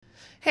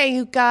Hey,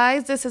 you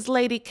guys, this is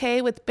Lady K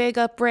with Big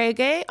Up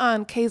Reggae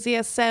on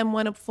KZSM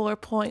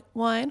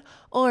 104.1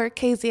 or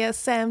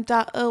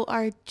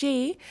kzsm.org.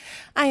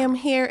 I am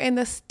here in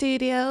the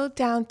studio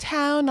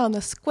downtown on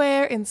the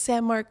square in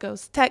San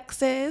Marcos,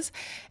 Texas,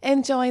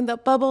 enjoying the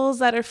bubbles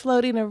that are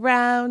floating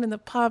around and the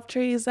palm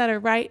trees that are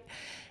right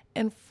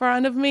in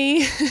front of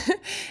me.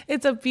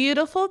 It's a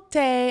beautiful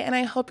day, and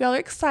I hope y'all are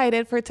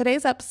excited for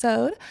today's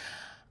episode.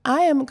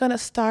 I am going to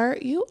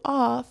start you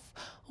off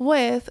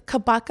with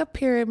Kabaka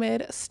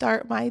Pyramid,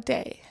 Start My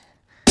Day.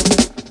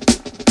 There's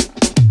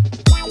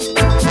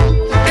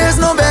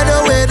no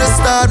better way to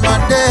start my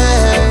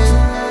day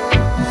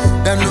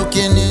than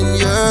looking in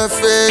your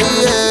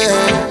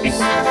face.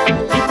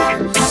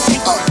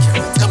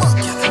 Come on,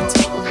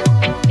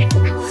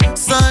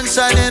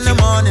 sunshine in the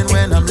morning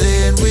when I'm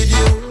laying with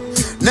you.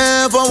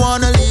 Never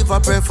wanna leave, I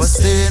prefer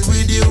staying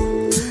with you.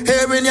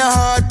 Hearing your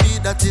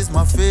heartbeat, that is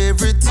my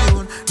favorite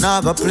tune.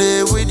 Never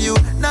play with you,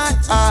 not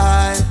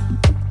I.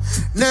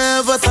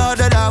 Never thought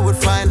that I would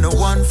find the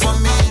one for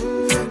me.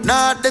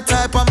 Not the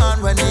type of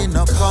man when need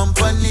no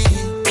company.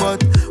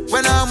 But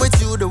when I'm with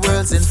you, the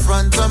world's in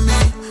front of me.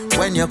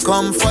 When you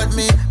comfort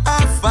me, I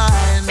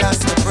find that's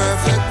the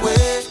perfect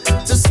way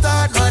to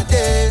start my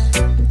day.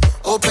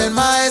 Open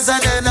my eyes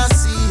and then I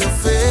see your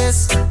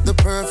face. The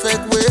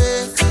perfect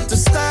way to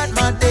start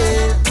my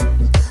day.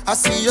 I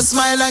see you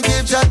smile and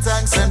give your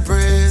thanks and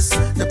praise.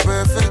 The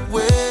perfect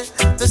way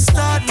to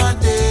start my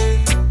day.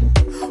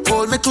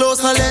 Hold me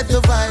close, now let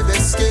the vibe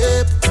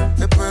escape.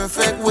 The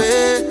perfect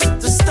way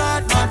to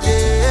start my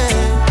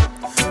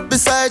day.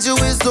 Beside you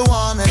is the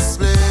warmest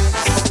place.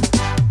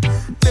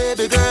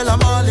 Baby girl,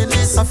 I'm all in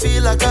this. I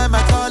feel like I'm a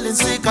calling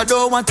sick. I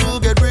don't want to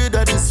get rid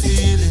of this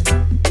feeling.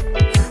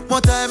 More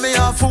time me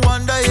have to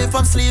wonder if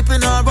I'm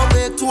sleeping or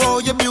awake. To how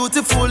you're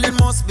beautiful, it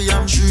must be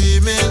I'm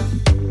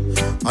dreaming.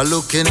 I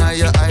look in at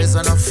your eyes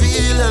and I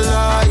feel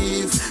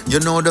alive. You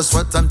know that's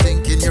what I'm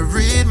thinking, you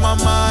read my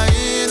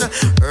mind.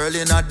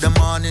 Early in the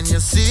morning you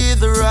see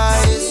the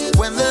rise.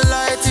 When the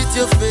light hit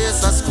your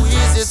face I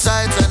squeeze it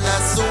tight. And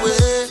that's the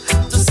way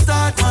to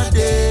start my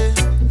day.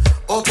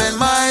 Open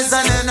my eyes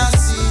and then I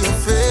see your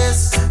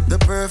face. The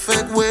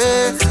perfect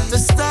way to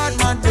start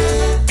my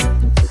day.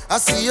 I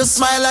see you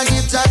smile and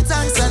give Jah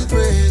thanks and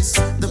praise.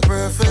 The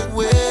perfect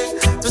way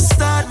to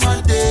start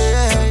my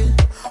day.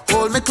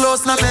 Hold me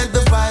close, now make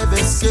the vibe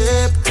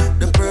escape.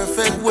 The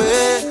perfect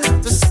way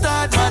to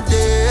start my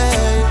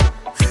day.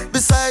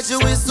 Beside you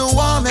is the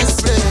warmest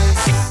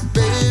place,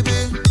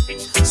 baby.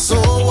 So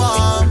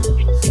warm,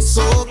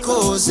 so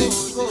cozy,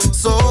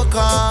 so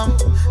calm.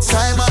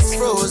 Time has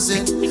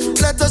frozen.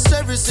 Let us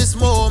cherish this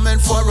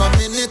moment for a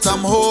minute. I'm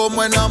home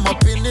when I'm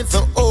up in it.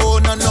 The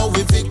owner, now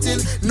we victim.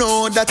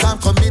 Know that I'm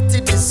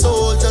committed. The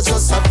soldier,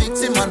 just a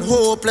victim and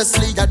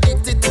hopelessly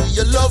addicted to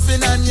your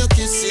loving and your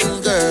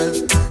kissing, girl.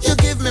 You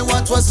give me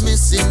what was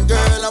missing,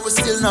 girl. I will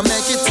still not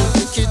make it to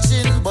the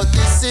kitchen, but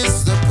this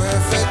is the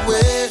perfect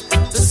way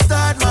to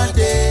start my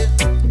day.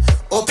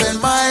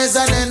 Open my eyes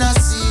and then I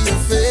see your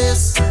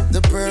face.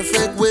 The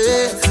perfect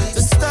way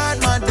to start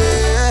my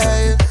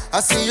day. I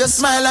see you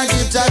smile and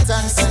give Jah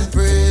thanks and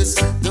praise.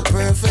 The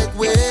perfect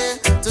way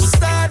to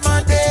start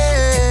my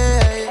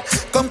day.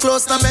 Come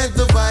close now, make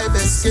the vibe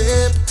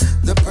escape.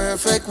 The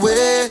perfect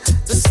way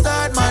to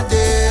start my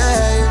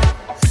day.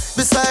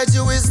 Beside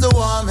you is the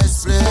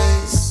warmest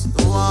place.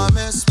 The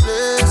warmest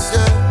place,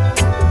 yeah.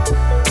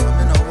 I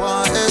mean, I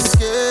want to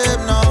escape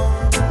now.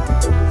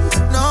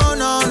 No,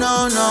 no,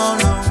 no, no,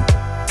 no.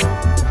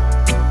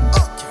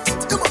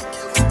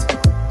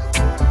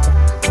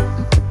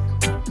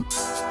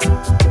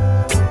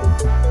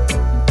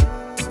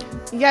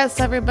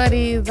 Yes,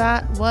 everybody,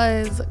 that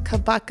was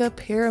Kabaka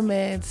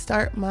Pyramid,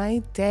 Start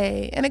My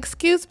Day. And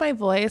excuse my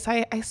voice,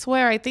 I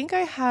swear, I think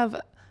I have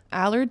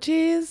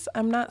allergies.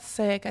 I'm not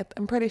sick.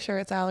 I'm pretty sure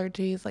it's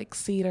allergies, like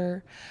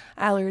cedar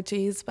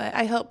allergies. But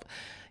I hope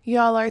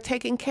y'all are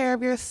taking care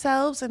of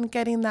yourselves and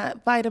getting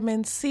that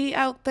vitamin C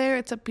out there.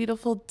 It's a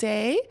beautiful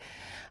day.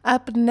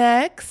 Up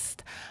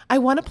next, I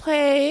want to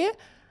play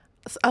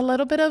a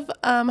little bit of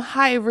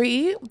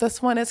Hirie.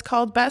 This one is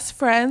called Best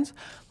Friends.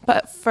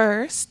 But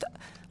first,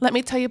 let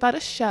me tell you about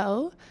a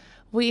show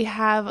we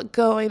have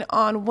going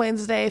on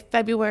Wednesday,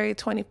 February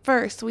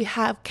 21st. We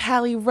have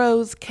Callie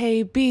Rose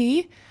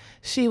KB.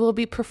 She will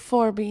be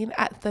performing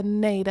at the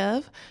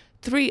Native,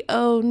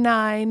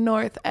 309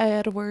 North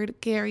Edward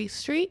Gary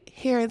Street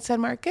here in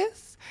San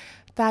Marcos.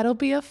 That'll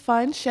be a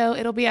fun show.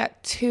 It'll be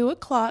at 2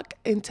 o'clock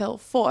until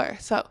 4.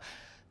 So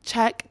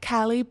check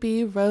Callie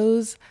B.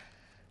 Rose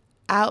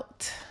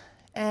out.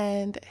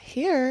 And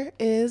here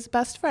is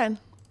Best Friend.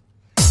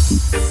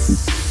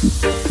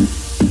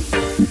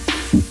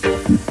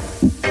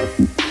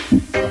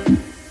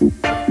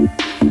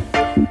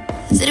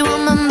 City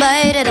woman,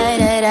 bye, die, die,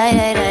 die,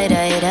 die, die,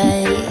 die,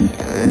 die.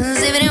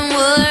 Zippin'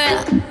 warrior,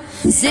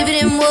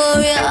 zippin'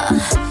 warrior.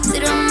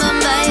 City woman,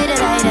 bye, die,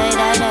 die, die,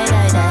 die, die,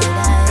 die, die.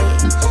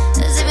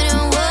 Zippin'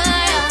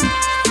 warrior,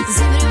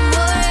 zippin'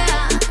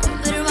 warrior.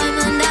 Better rhyme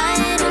and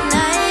die, and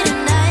die,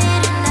 and die,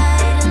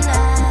 and die, and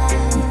die.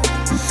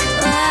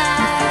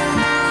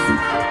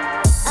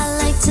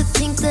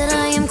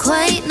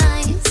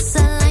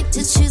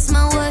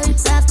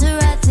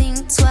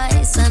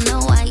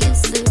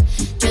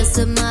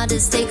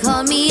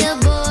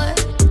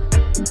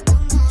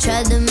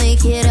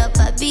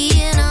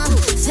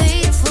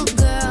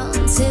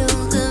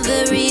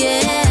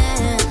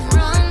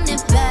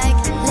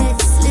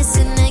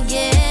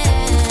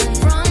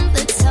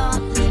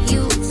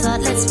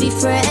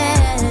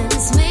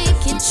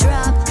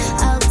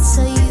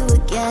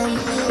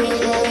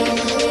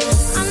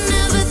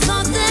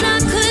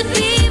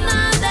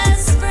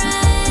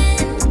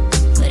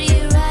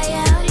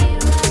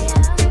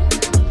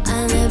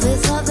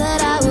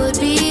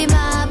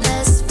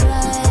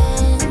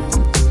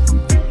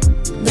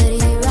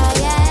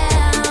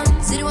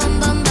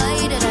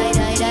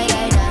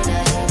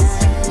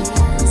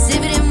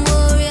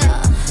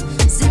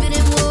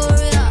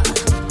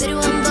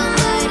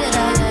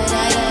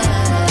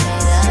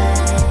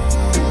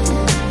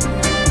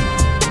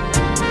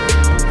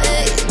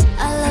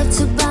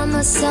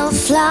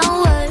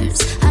 hours.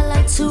 I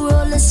like to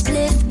roll a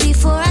spliff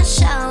before I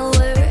shower.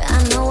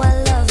 I know I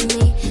love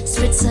me.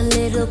 Spritz a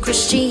little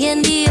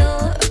Christian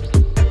Dior.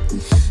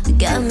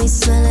 Got me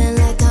smelling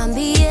like I'm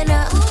being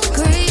a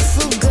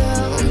grateful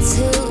girl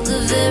until the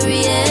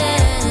very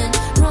end.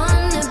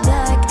 Run it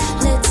back,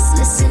 let's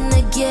listen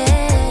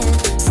again.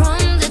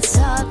 From the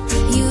top,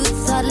 you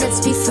thought let's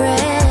be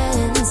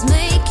friends.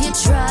 Make it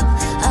drop,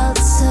 I'll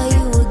tell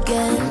you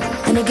again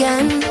and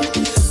again.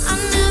 I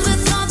never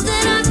thought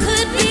that I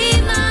could be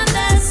my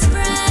best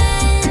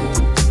friend,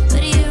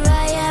 but here I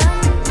am.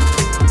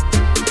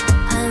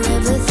 I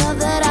never thought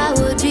that I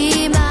would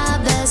be my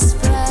best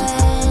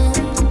friend,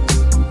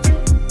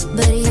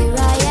 but here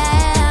I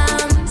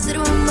am. Sit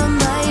on my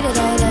mind,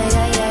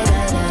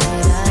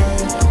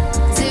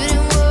 sit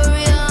in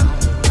warrior,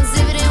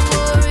 sit in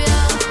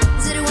warrior,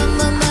 sit on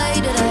my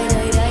mind,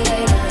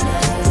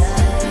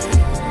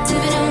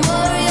 sit in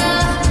warrior,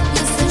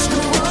 you're such a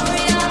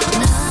warrior.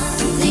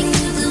 Nothing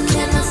you do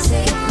cannot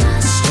fake my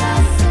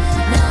stride.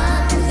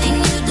 Nothing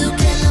you do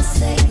cannot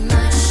fake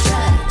my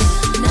stride.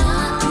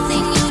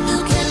 Nothing you do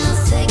cannot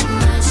fake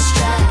my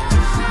stride.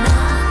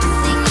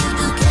 Nothing you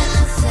do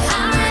cannot fake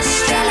my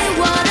stride. I really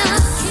wanna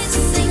kiss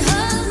and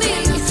hug me.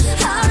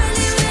 I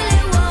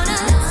really wanna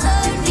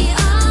turn me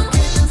on.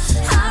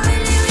 I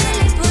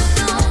really put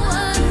no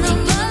one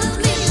above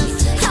me.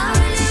 I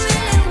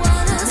really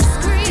wanna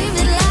scream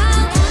it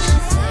loud.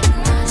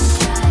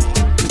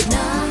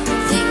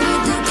 Nothing you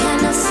do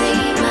cannot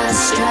fake my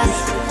stride.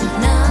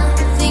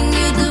 Nothing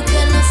you do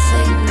cannot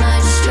fake my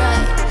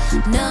stride.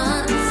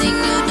 Nothing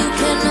you do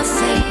cannot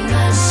fake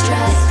my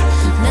stride.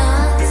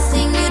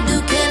 Nothing you do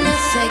cannot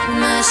fake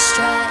my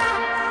stride.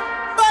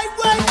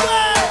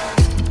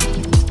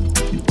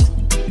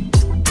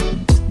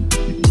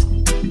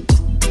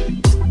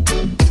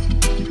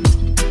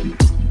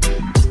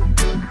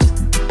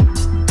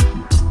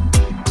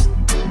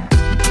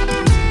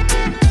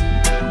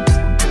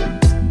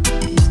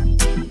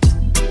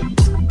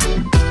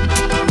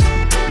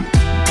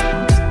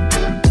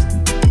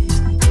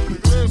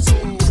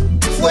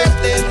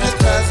 Fuerte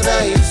nuestras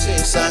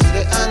raíces,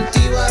 sangre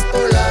antigua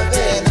por la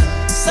vena,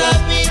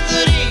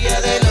 sabiduría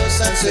de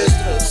los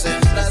ancestros,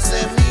 hembras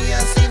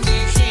semillas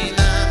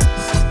indígenas.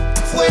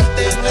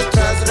 Fuerte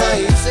nuestras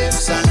raíces,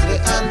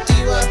 sangre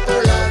antigua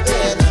por la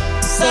vena,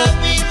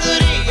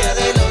 sabiduría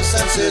de los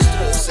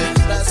ancestros,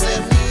 hembras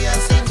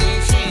semillas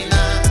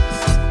indígenas.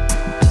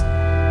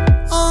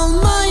 All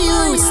my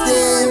youths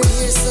there,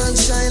 hear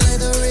sunshine like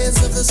the rays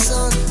of the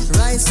sun.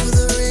 Rise through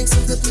the ranks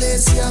of the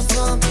place you're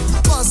from.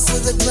 Bust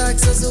through the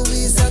cracks as the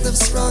weeds that have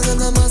sprung, and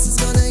the masses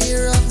gonna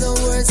hear of the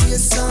words you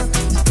sung.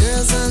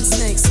 Girls and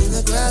snakes in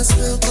the grass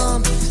will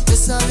come.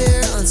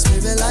 Perseverance, we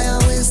rely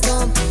on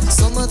wisdom.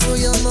 Some are throw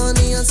your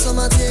money and some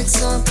are take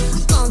some.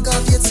 Conk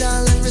off your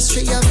talent,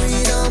 restrict your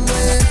freedom.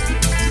 Where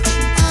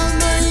all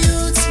my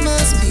youths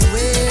must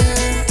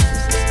beware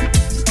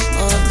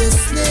of the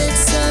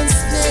snakes and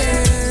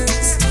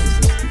snares.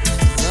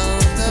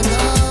 Round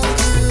about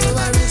you,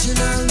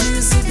 original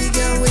music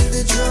began with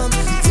the drum.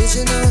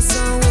 Original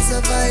sound was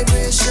a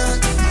vibration.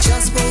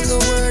 Just spoke the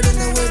word and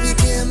the word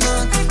became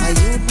on. And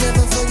you'd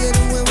never forget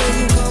who and where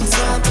you come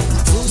from.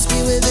 Truth be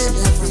within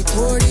every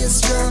chord you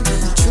strum.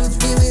 Truth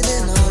be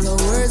within all the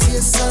words you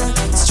sung.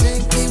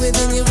 Strength be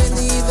within you when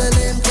the evil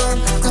in come.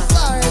 The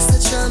forest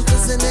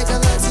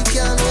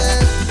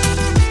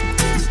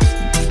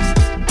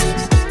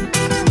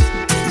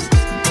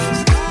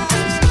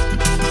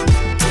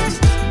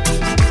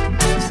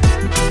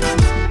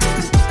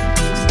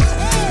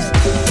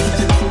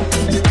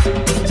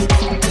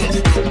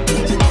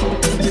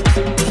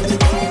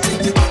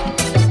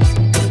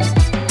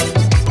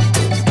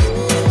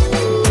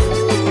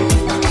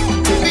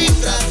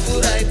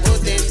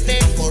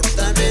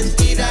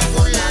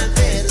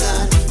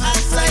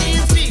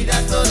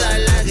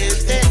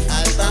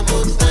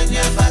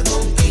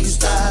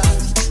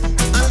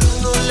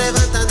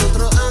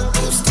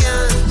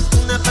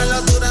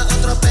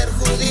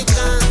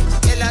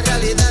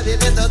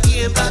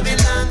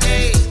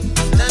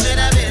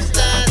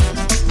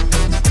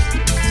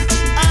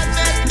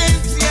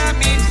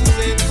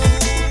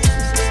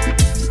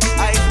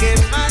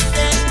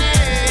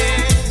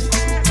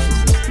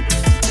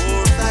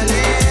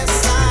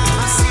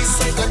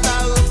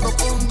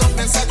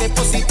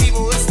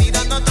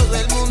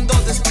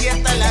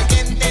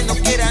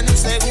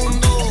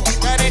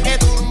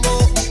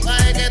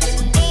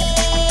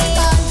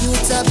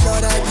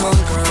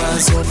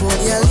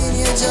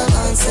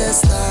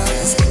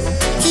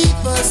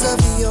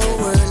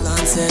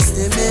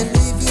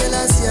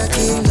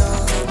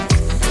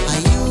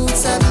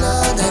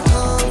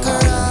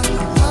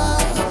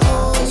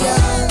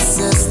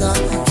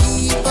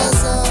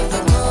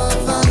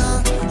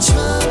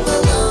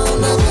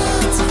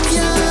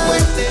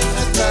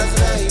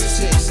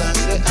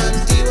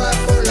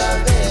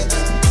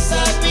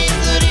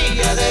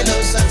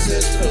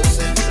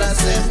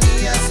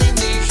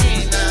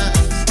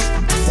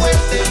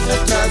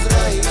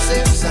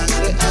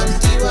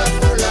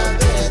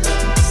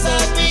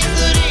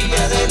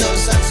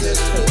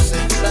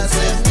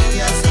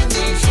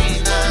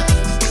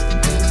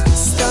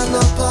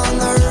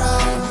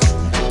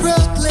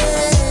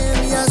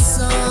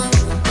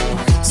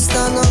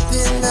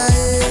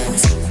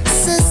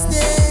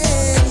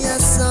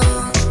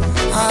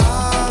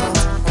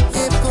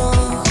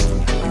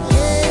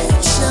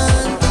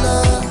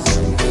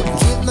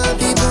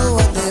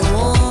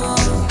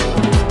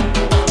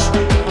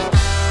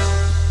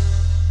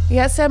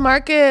San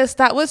Marcos,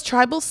 that was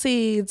Tribal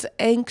Seeds,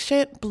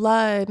 Ancient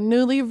Blood,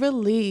 newly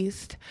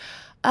released.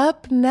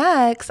 Up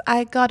next,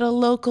 I got a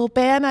local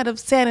band out of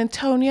San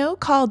Antonio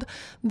called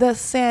the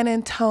San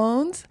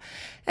Antones,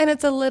 and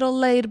it's a little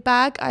laid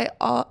back.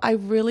 I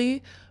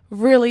really,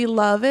 really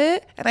love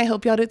it, and I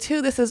hope y'all do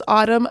too. This is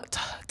Autumn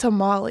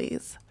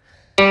Tamales.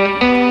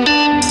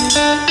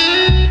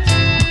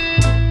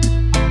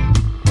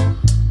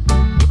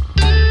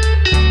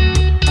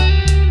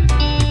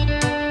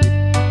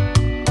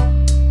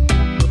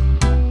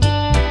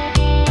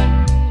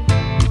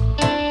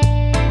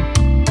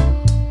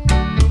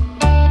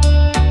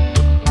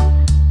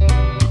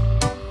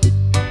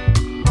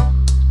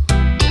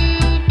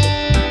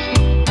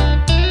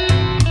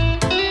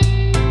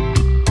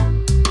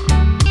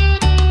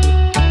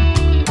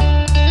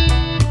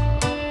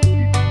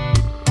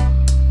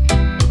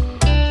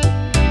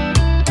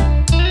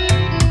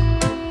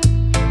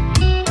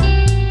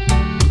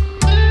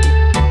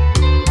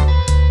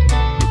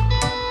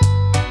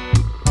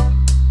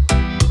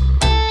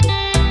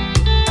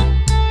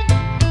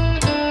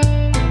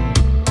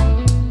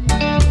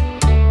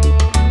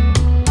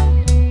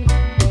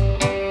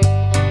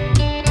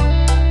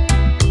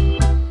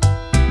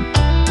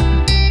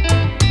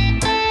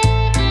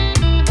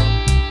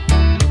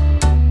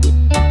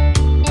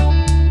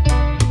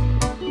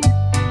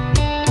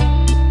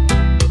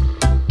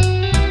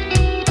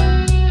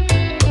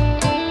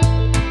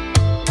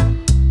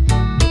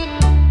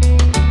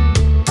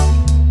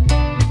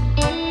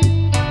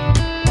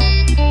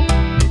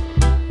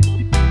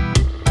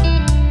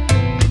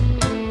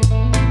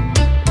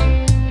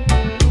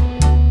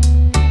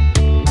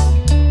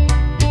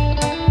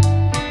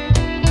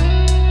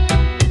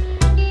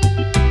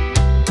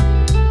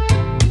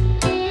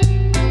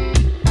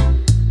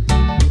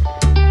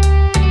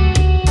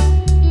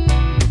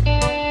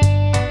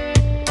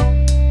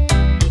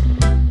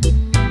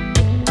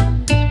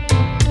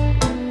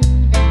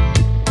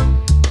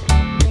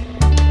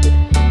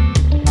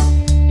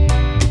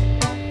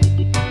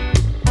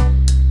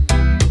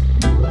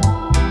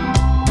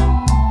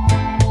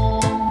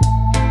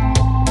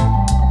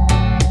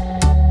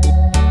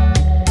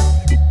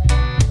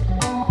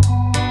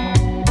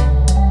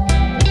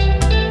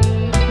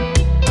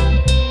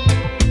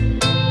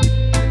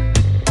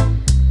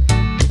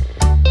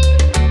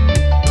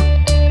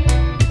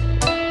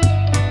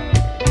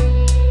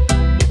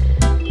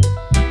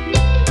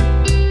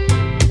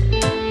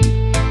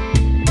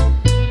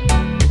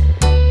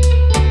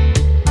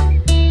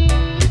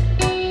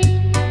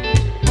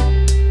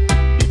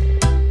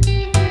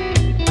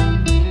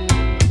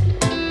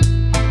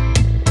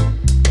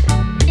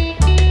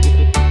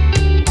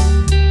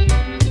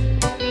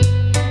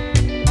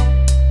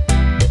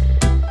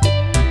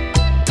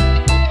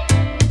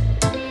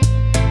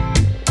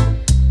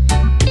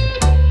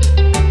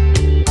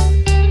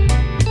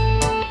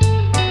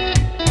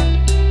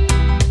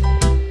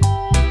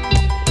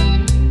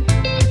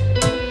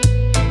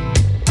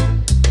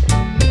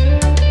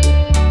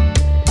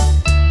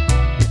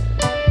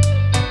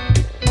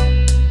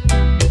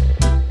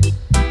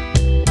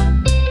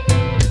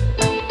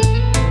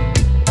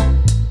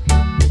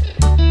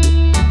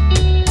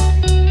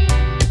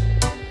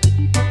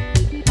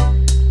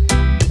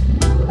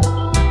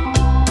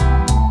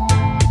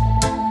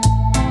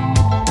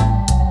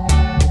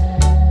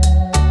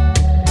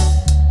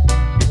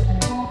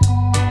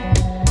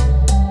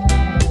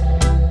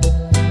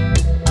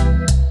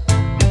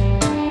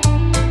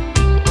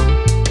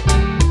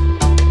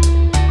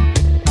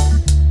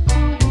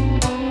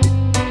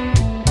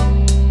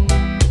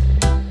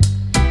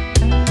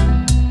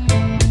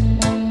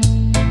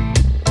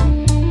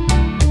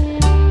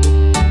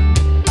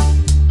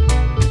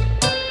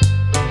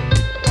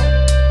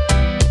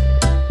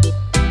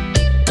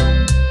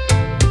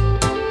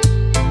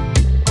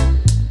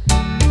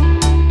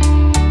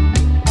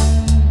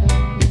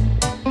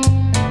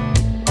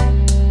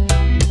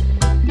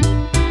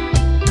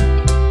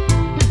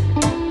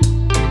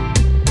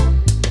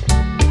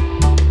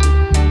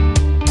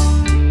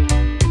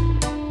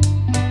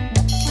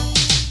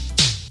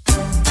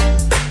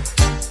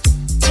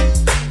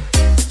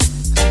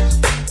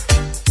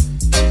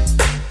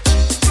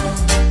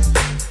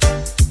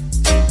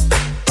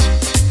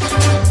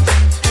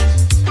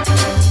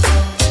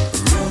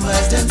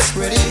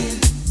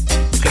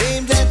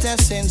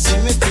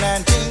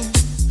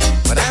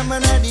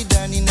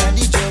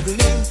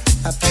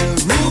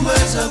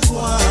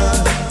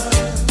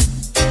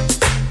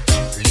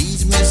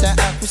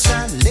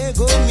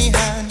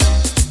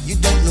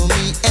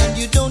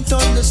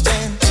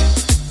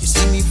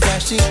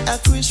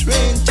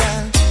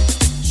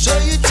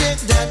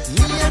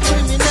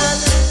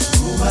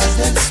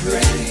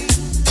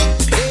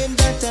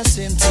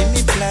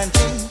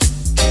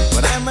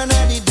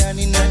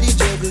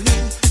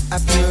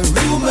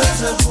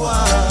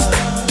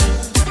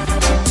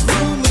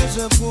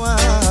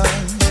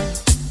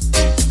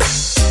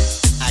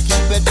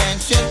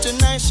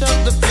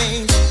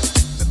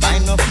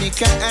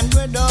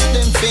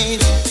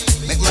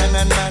 Make man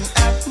and man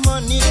have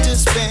money to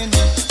spend,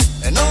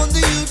 and all the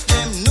youth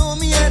them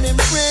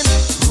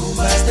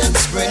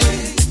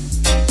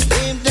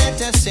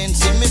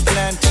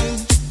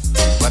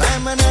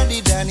I'm an addy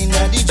danny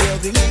naddy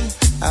juggling.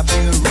 I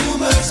feel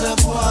rumors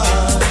of war,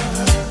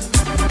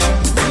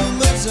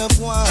 rumors of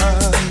war.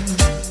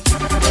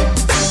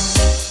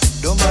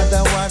 Don't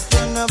matter what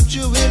turn up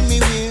jewel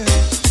me wear,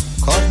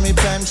 cause me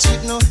pants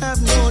it no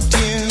have no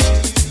tear.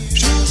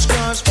 True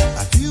scars,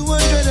 a few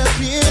hundred a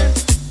pair,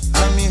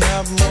 and me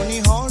have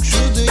money all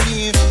through the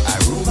year. I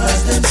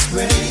rumors them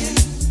spreading,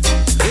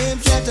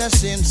 claims that I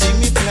send see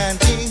me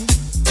planting,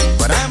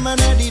 but I'm an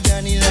addy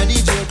danny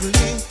naddy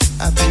juggling.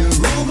 I feel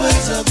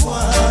rumors of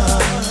war,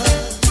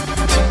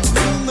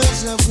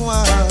 rumors of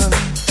war.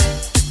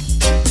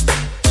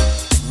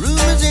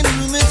 Rumors and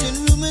rumors and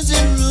rumors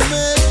and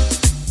rumors.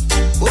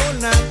 Oh,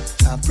 now,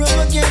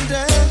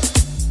 propaganda.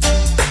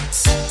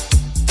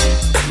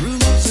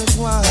 Rumors of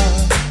war.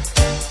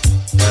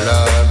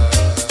 Lord,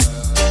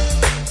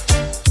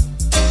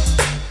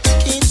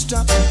 can't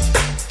stop it.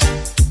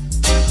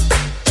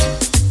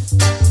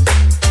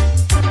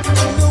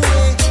 No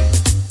way.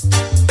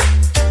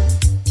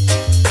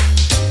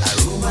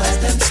 Rumors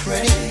them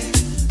spreading,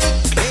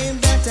 claim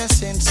that I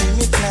sense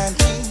me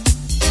planting,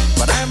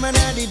 but I'm an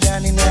addy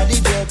danny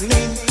naddy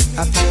juggling.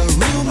 I feel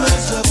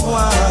rumors of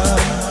war,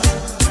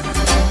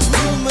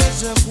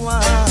 rumors of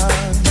war.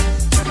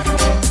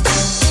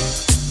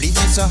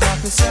 Police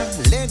officer,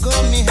 let go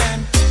me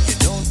hand. You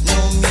don't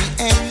know me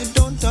and you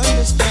don't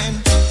understand.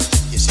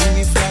 You see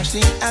me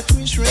flashing a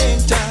Chris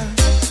rental,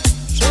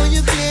 so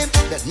you claim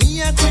that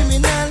me a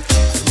criminal.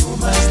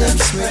 Rumors them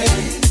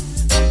spreading,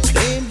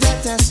 claim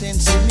that I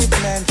sense me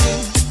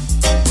planting,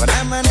 but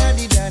I'm an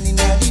addy danny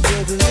naddy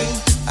juggling.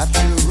 I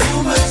feel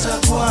rumors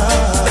of war,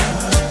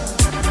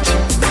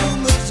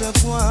 rumors of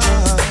war.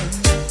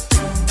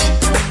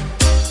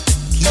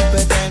 Keep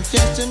it and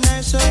just to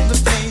nice up the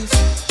place.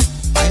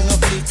 Buy no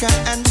liquor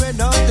and red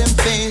out them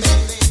face.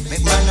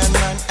 Make man and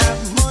man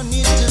have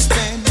money to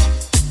spend,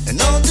 and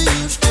all the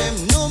youth them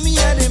know me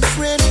and them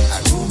friend.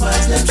 And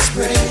rumors them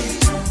spread,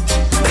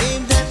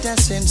 claim that I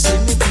sense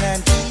me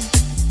planting,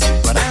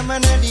 but I'm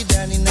an addy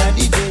danny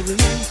naddy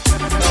juggling.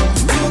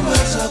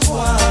 Rumors of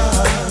war,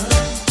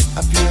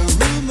 I feel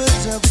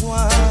rumors of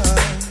war.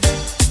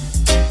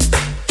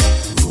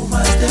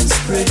 Rumors them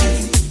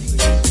spreading,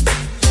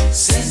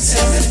 sense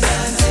me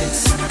planting.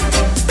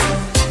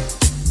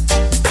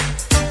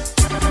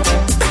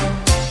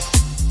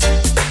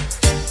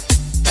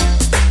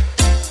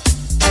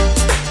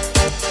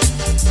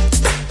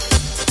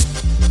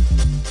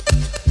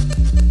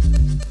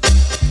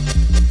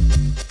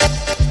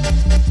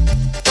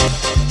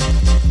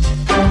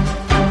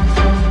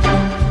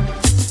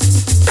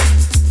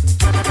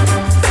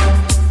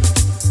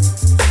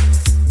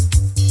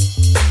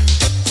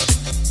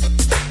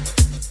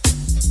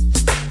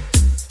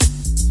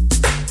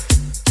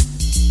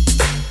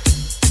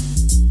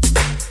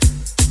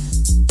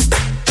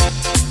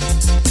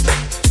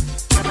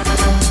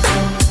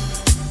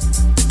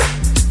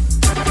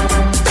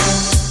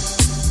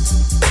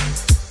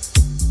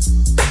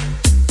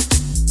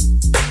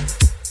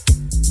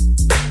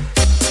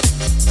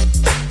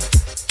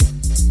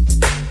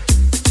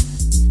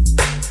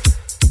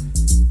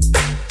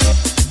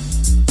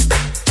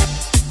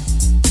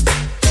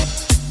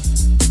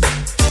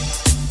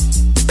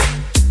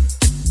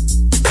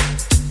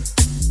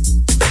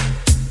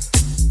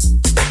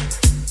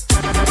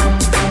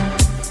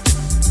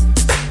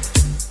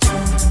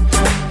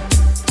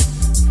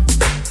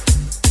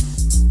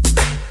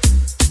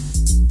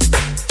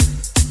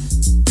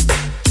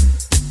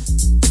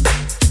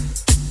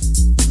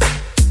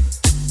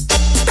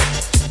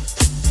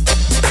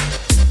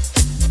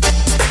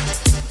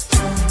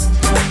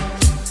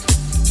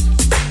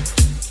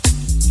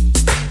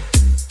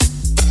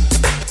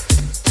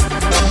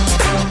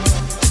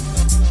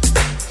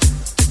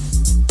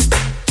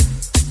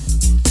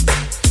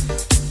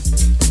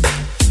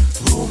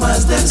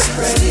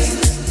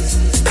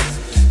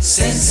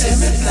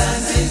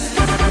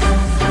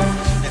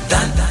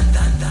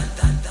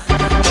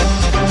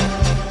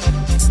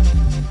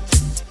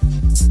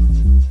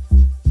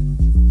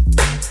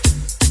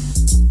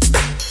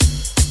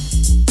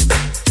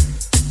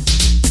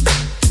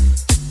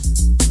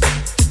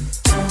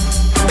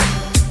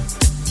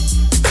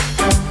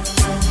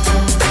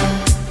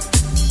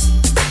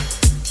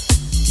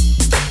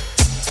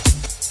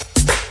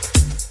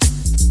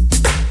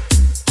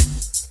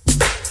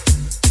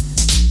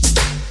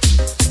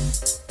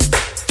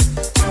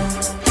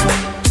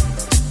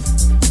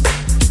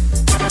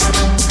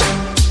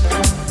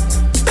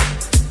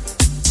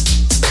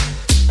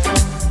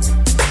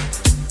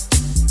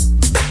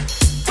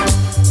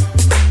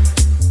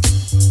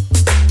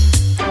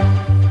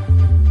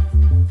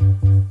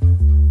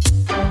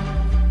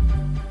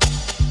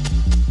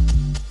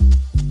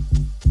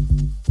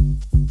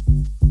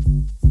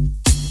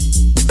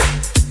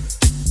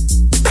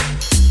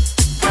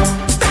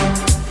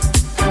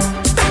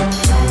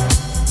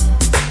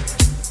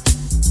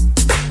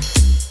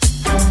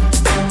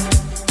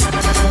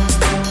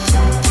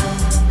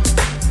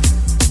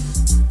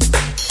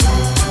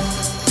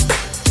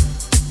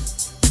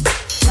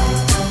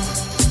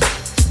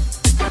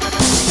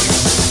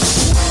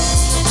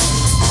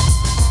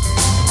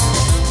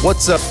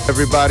 What's up,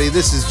 everybody?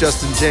 This is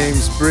Justin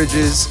James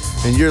Bridges,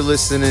 and you're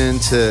listening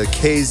to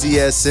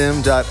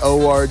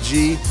KZSM.org.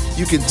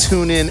 You can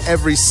tune in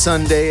every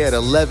Sunday at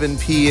 11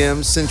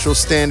 p.m. Central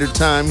Standard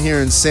Time here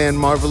in San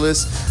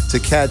Marvelous to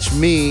catch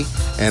me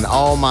and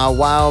all my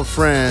wild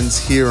friends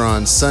here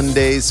on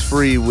Sundays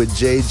Free with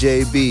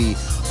JJB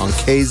on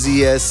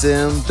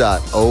KZSM.org.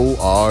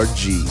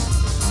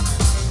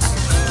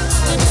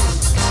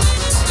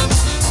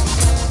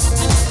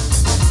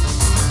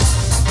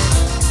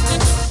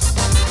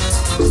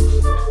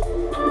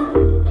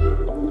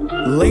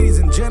 Ladies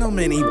and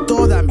gentlemen, y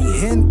toda mi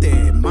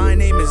gente, my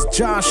name is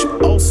Josh,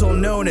 also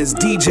known as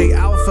DJ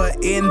Alpha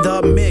in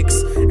the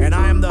Mix, and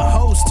I am the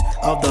host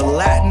of the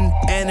Latin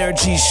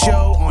Energy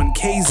Show on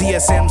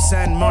KZSM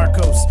San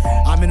Marcos.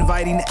 I'm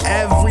inviting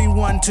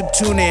everyone to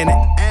tune in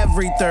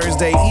every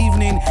Thursday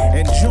evening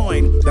and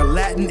join the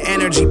Latin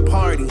Energy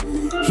Party.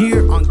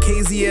 Here on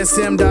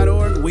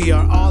KZSM.org, we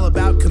are all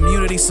about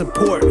community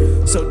support.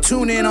 So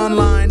tune in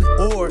online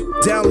or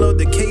download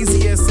the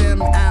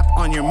KZSM app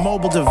on your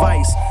mobile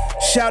device.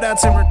 Shout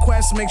outs and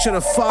requests, make sure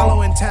to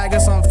follow and tag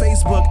us on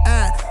Facebook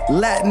at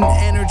Latin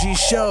Energy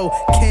Show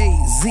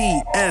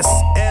KZSM.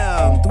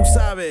 Tú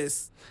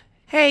sabes.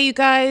 Hey, you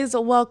guys,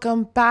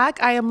 welcome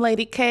back. I am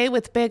Lady K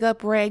with Big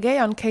Up Reggae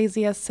on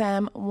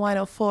KZSM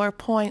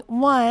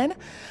 104.1.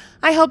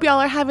 I hope y'all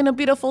are having a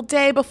beautiful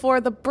day. Before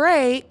the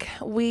break,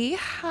 we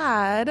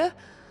had,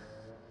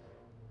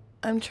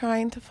 I'm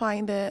trying to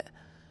find it,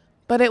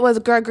 but it was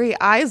Gregory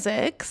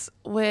Isaacs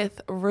with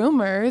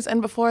Rumors.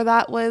 And before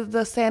that was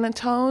the San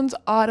Antonio's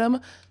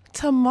Autumn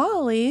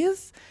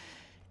Tamales.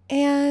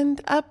 And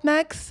up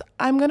next,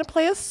 I'm going to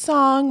play a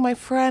song. My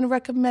friend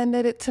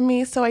recommended it to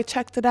me, so I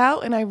checked it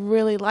out, and I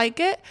really like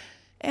it.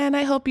 And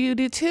I hope you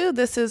do too.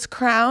 This is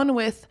Crown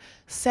with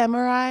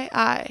Samurai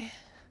Eye.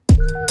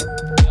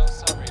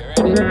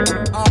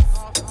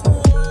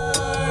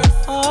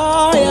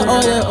 Oh yeah,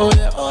 oh yeah, oh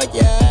yeah, oh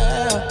yeah.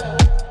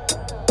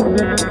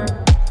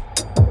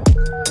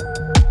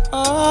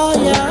 Oh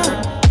yeah.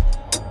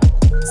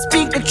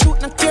 Speak the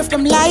truth, not care if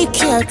them like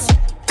it.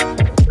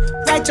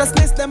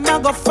 Righteousness, them a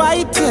go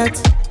fight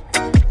it.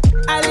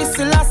 Alice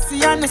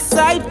Selassie on the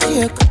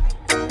sidekick.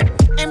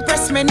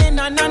 Impress me in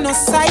and no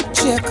side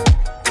chick.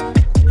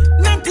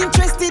 Not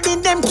interested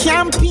in them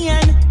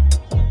campaign.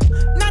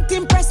 Not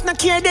impressed, not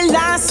care the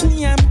last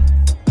name.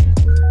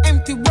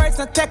 Empty words,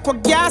 not take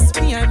what gas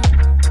pain.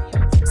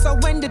 So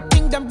when the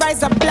thing them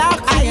rise a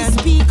black I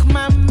speak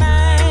my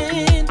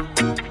mind.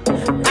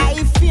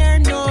 I fear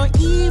no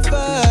evil.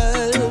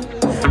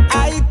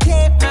 I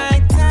take my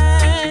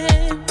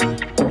time.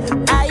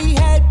 I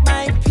help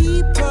my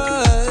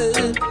people.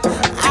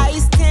 I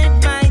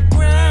stand my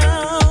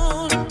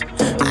ground.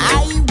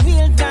 I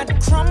will not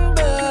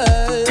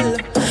crumble.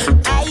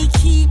 I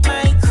keep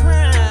my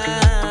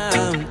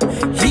crown.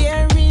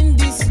 Here in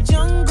this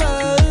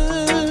jungle.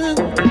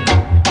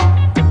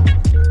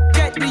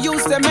 Get the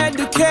youth them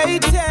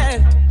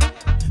educated.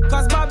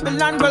 Cause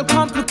Babylon well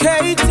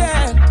complicated.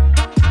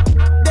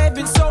 They've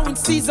been sowing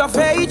seeds of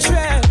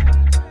hatred.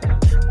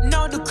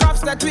 Now the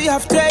crops that we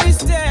have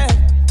tasted.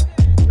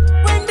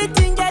 When the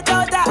thing get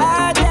out the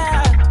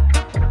order,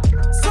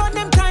 so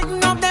them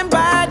tighten up them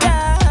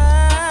border.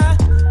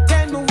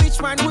 Tell me which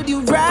one would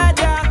you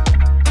rather?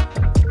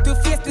 To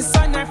face the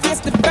sun or face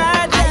the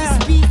father? I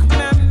speak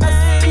my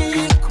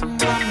mind.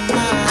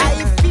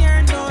 I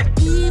fear no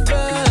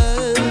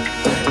evil.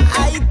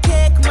 I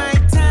take my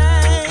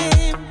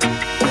time.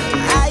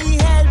 I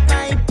help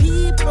my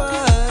people.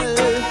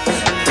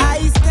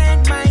 I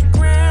stand my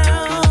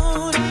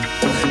ground.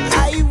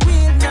 I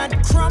will not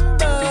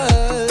crumble.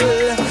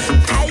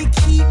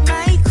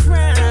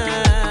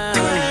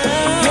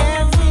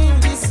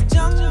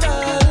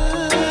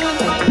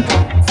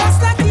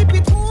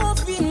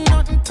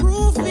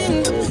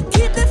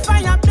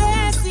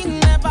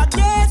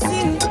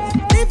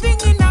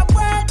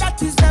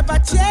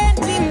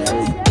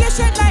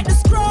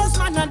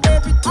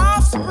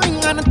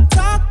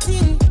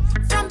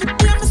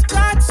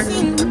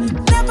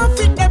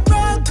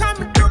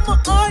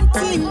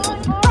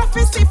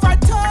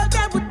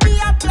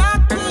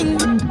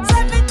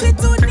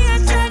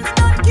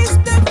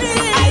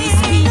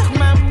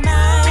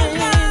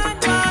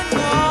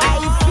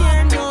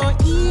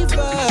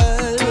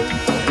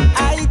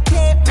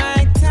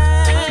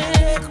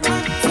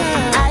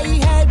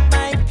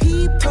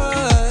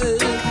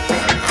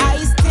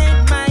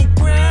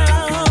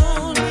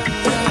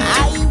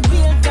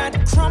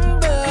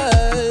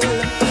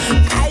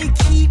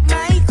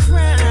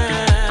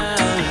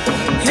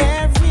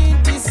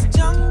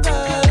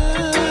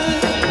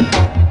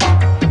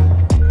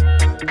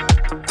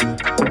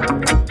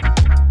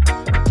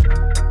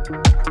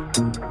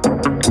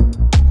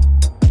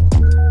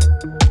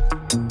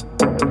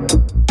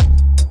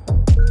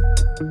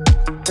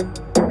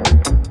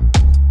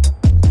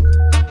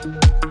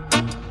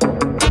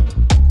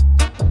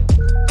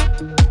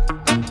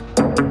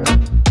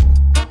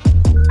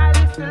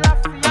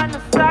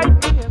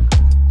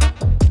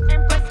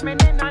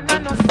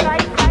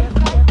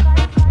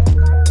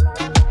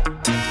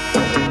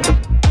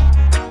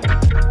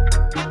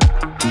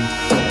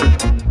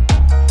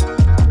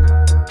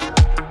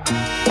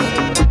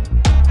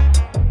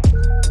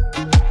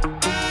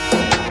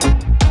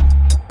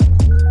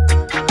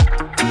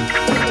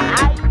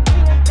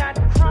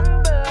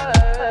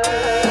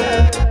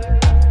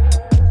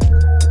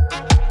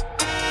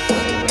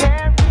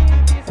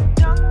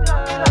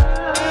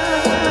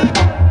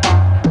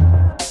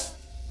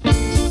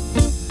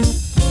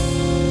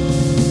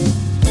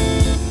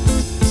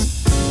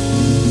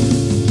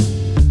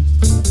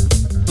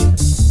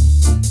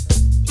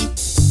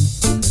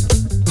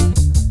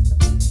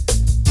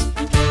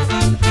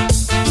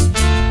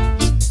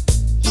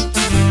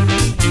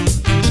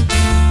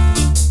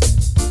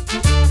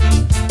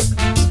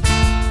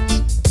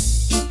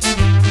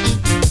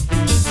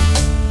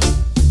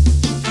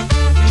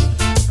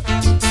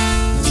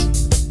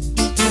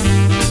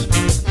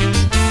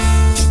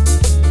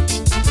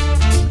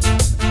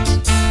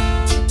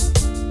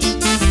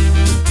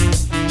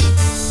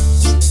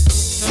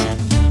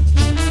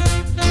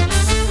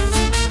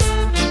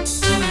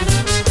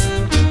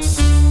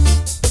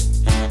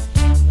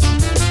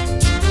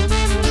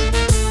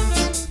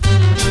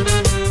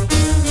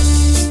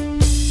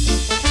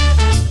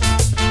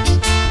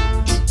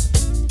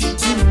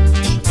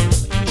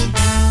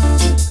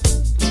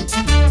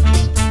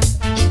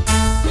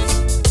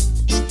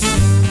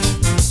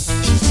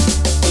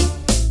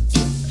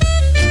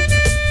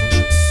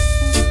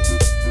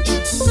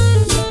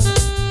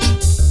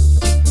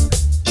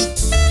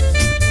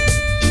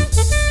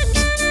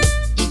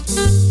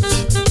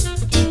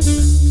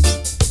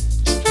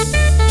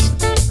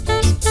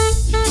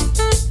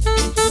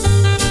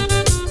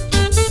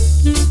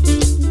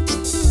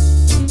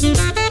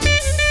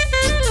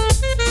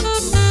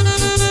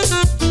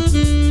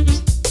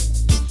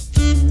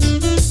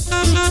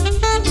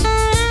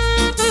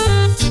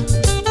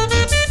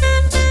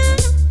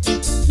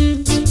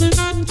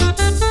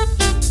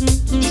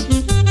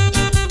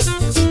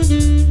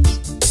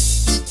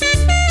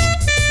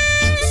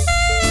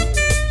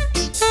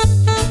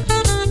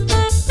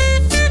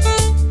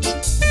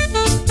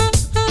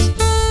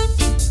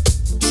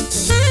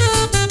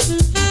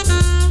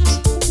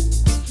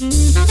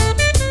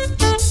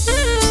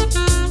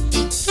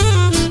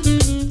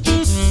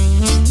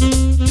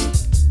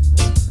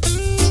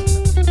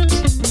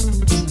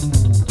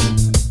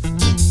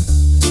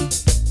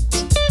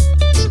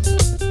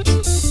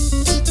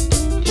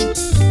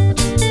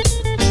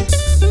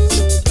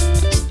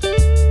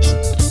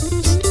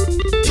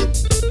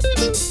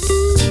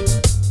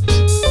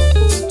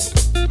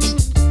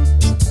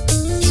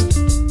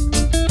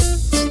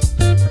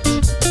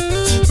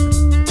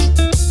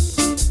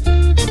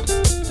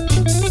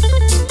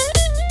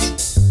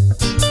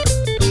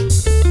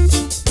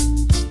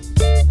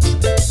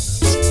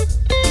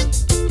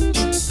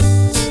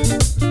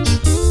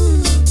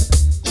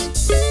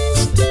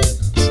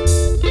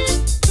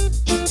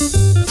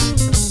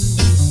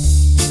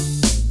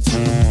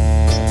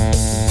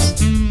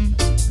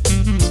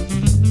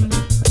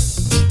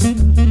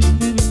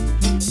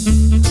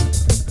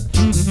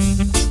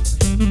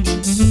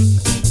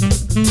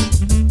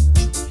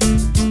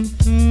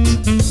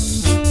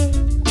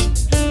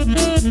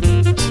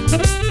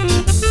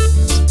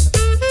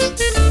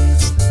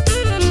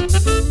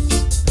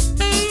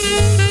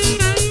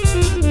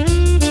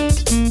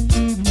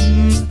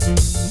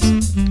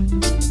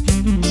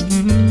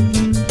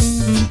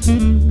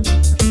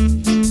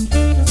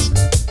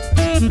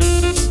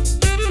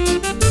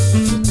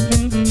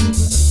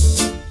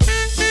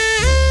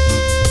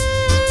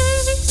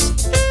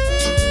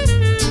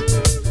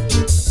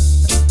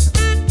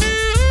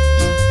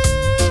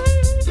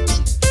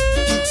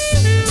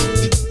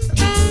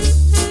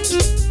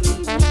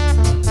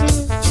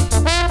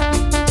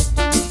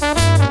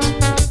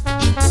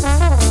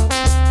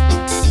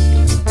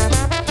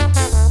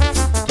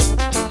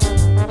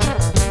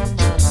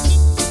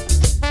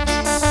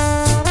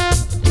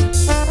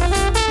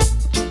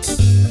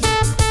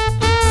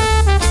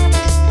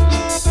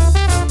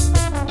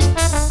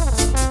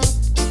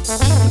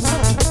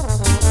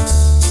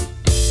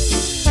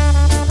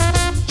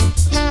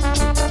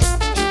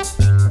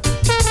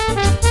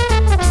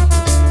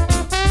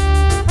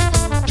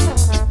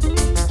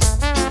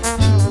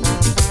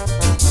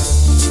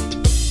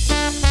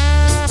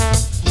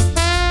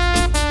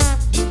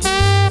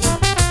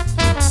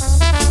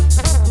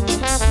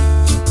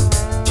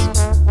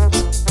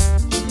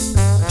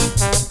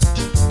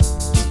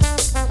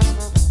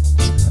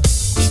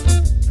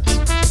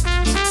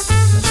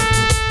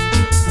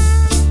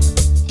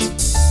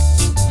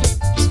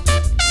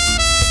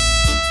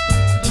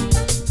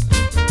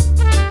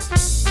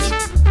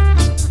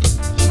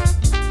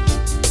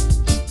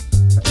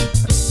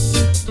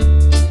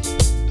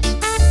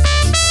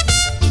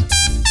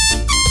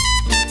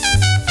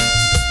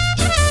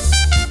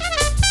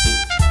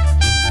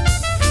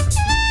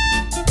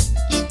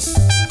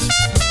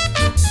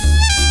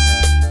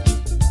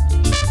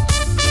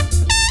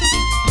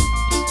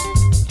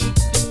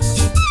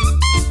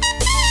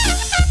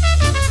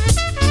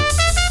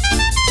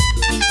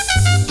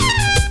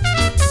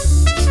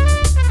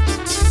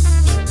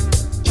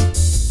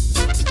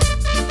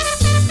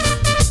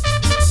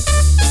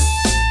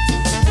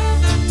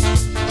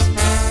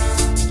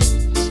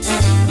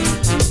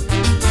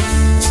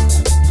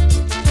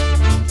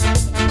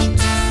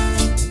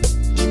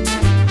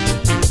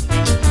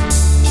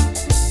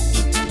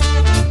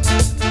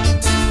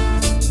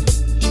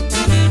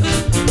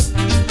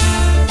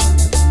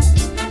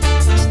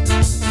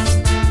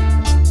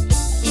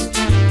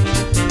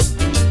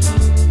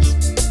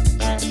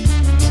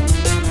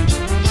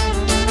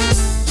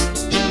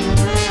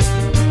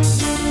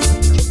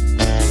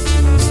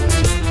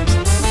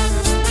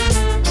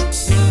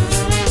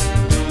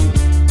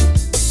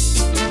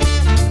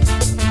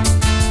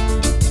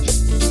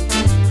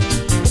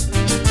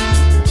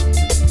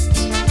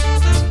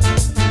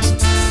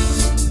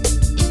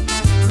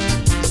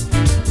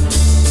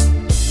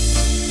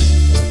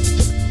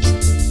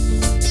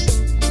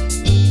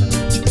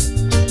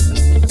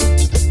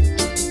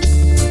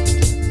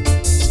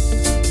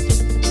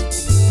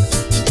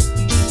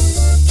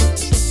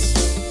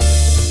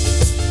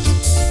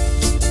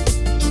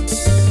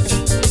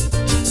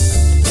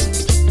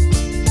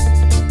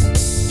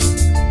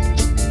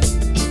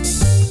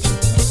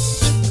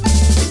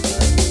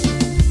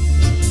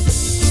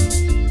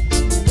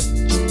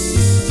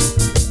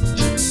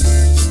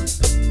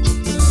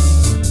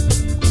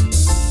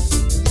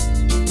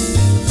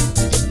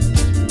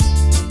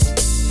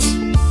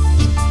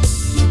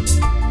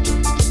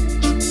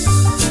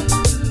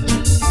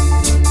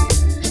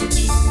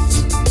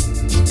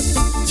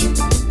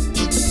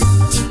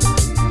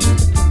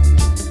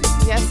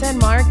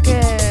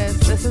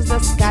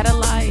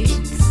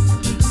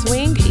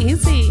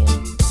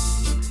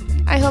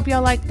 hope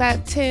y'all like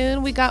that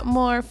tune. We got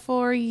more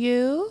for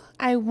you.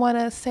 I want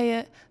to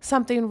say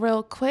something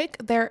real quick.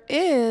 There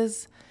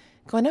is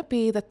going to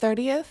be the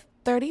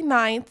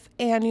 39th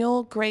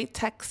annual Great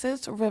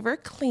Texas River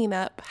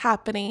Cleanup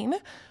happening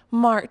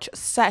March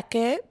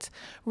 2nd.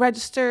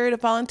 Registered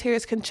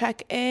volunteers can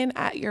check in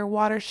at your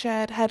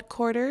watershed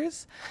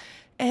headquarters.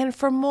 And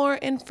for more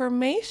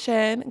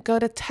information, go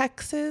to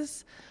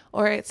Texas,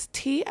 or it's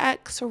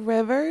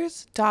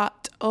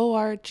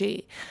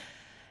txrivers.org.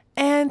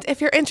 And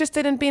if you're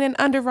interested in being an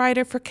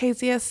underwriter for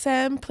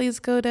KZSM, please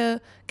go to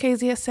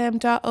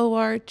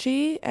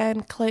kzsm.org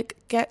and click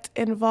Get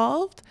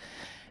Involved.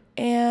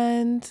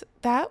 And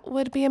that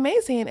would be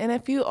amazing. And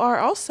if you are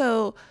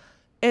also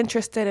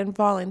interested in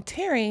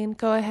volunteering,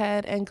 go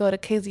ahead and go to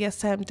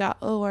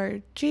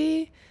kzsm.org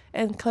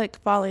and click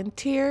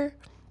Volunteer.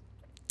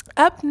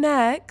 Up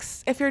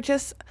next, if you're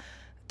just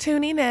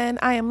tuning in,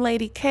 I am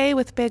Lady K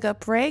with Big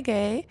Up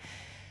Reggae.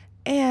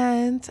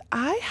 And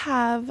I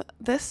have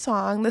this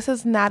song. This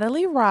is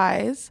Natalie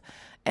Rise,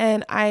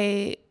 and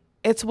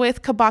it's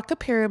with Kabaka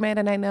Pyramid,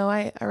 and I know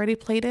I already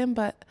played him,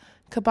 but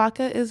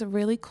Kabaka is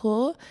really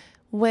cool.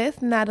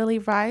 With Natalie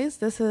Rise,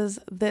 this is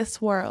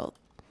This World.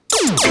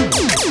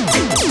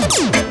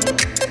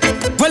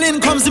 Well,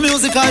 in comes the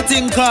musical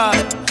thing called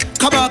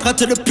Kabaka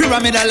to the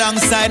Pyramid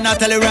alongside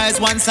Natalie Rise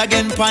once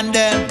again pan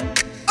them.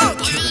 I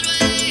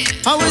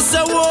will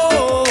say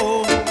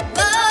whoa,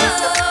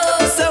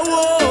 say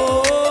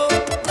whoa,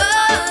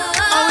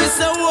 I will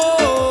say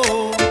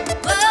whoa.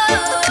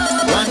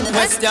 One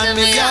question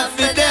me have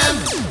for them: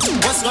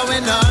 what's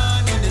going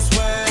on in this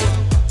world?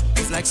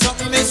 It's like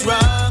something is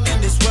wrong in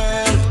this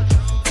world.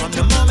 From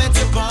the moment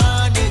you're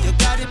born, yeah, you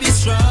gotta be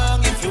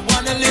strong if you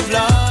wanna live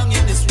long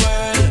in this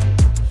world.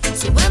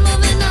 So we're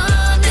moving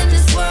on in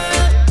this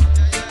world.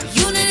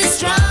 Unity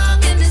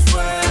strong in this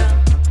world.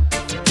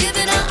 Give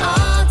it our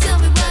all till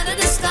we weather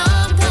the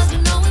storm, cause we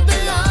know we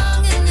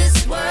belong in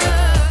this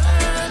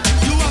world.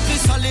 You have to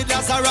solid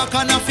as a rock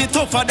and a fit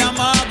tougher than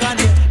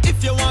mahogany.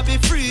 If you want to be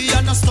free,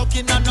 you're not stuck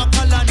in a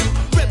colony.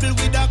 Rebel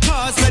with a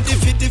cause, ready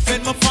to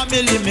defend my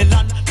family, me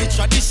land, me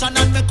tradition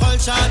and my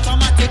culture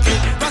automatically.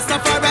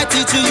 Rastafari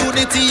teach you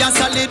unity and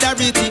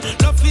solidarity.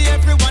 Love for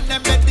everyone,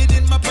 embedded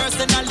in my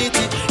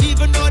personality.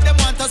 Even though them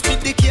want us to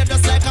decay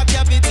just like a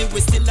cavity, we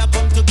still a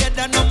come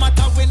together no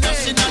matter we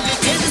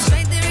nationality. Yeah,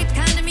 despite their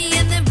economy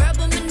and their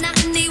verbal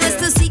monotony, we're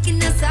still seeking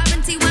their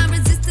sovereignty while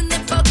resisting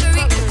their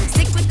fuckery.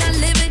 Stick with our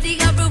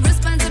liberty, our real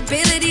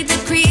responsibility to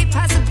create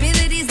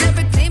possibilities that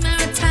reclaim our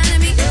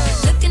autonomy.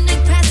 Looking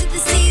across at the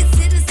seas,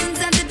 citizens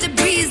under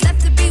debris,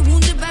 left to be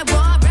wounded by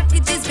war,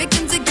 refugees,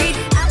 victims of greed.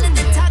 All of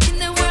the talk in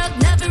the world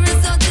never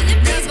resulted in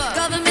peace.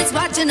 Governments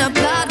watching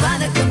applaud while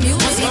the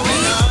community. What's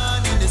going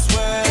on in this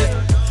world?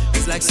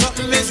 It's like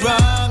something is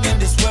wrong in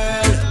this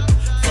world.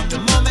 From the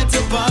moment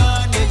you're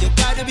born, yeah, you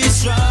gotta be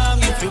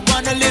strong if you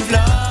wanna live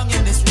long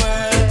in this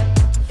world.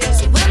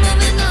 So we're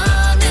moving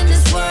on in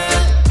this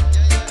world.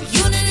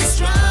 Unity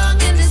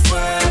strong in this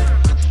world.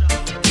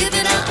 Give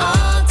it our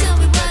all till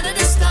we weather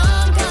the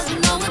storm, cause we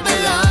know we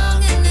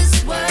belong in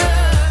this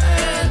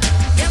world.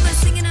 Yeah, we're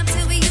singing up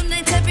till we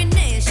unite every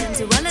nation.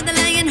 To all of the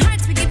lion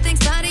hearts, we give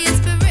thanks for the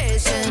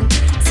inspiration.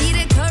 See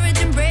the courage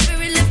and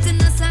bravery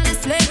lifting us out of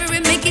slavery.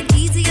 Make it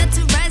easier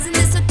to rise in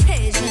this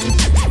occasion.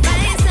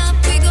 Rise up,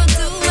 we gon'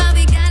 do what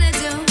we gotta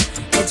do.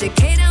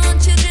 Educate our own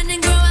children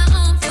and grow our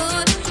own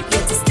food.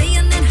 Yeah, to stay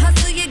in that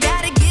hustle, you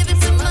gotta give it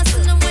some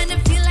muscle. And when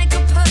it feel like a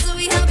puzzle,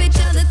 we help each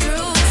other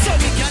through. So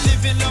we can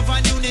live in love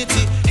and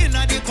unity in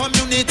the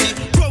community.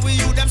 Growing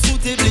you them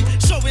suitably,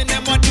 showing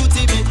them what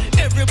duty be.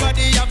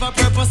 Everybody have a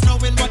purpose,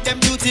 knowing what them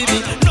duty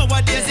be.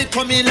 Nowadays it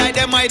coming like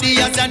them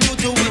ideas are new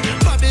to we.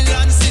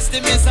 Babylon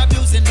system is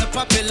abusing the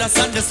populace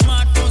and the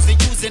smartphones they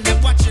using them,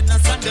 watching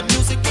us and the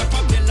music we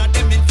popular.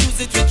 Them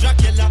infuse it with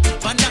Dracula,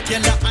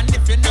 vernacular, and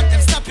if you not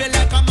them stop you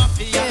like a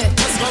mafia.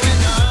 What's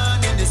going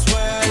on in this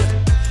world?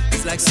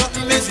 It's like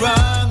something is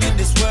wrong in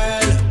this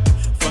world.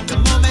 From the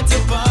moment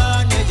you're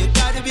born, yeah, you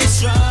gotta be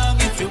strong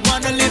if you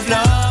wanna live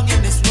long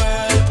in this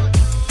world.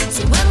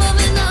 So we're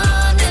moving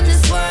on in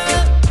this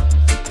world.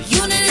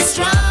 Unity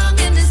strong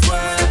in this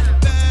world.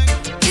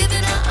 Give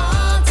it our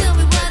all till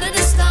we weather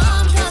the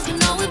storm, cause we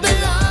know we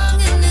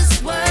belong in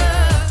this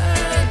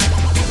world.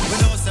 We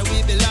know say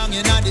we belong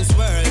in this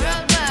world.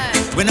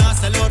 We not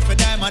sell out for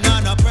diamond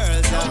and a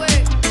pearls.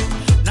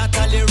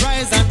 Natalie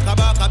Rise and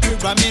Kabaka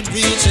Pyramid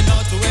reaching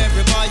out to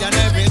every boy and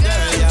every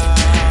girl. Yeah.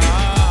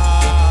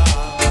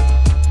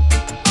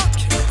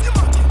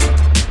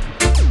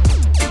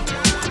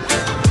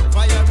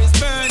 Fire is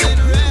burning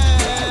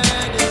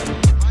red.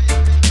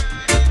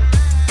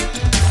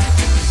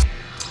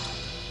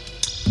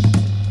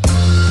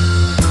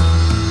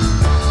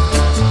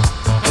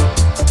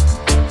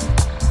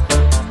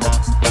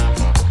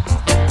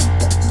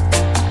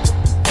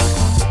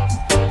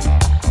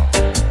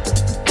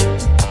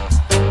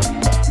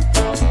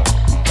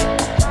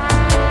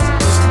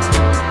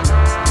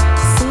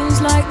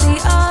 Seems like the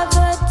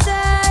other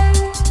day,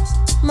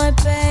 my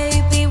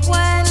baby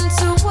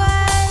went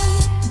away.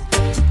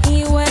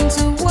 He went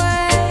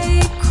away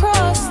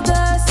across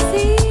the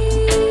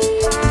sea.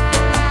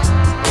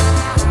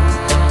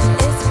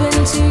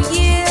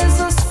 years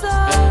or so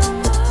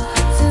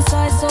since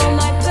I saw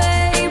my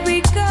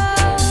baby go,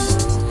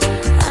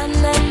 and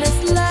then this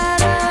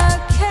letter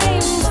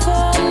came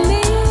for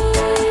me.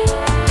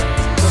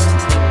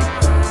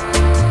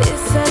 It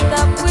said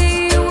that we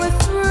were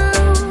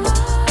through.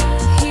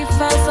 He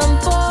found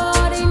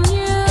somebody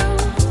new.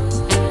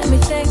 Let me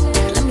think,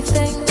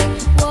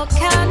 what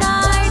can I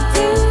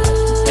do?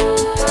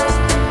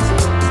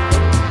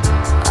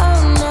 Oh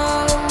no,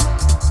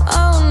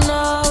 oh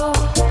no,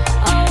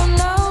 oh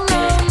no,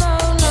 no, no,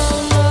 no,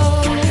 no.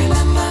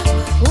 Remember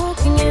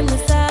walking in the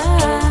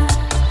sun.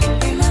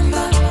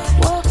 Remember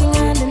walking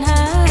hand in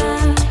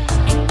hand.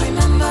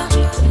 Remember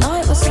the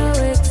night was so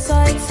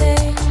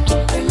exciting.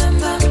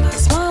 Remember the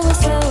smile was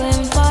so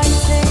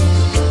inviting.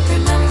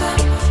 Remember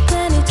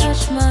then he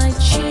touched my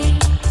cheek.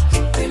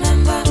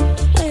 Remember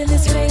with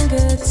his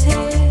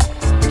fingertips.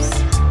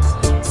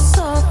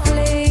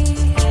 Softly,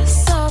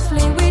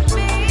 softly we'd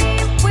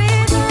meet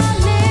with our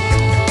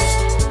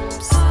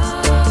lips.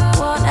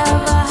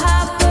 Whatever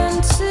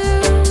happened to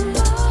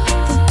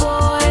the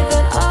boy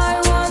that I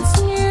once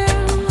knew?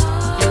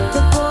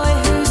 The boy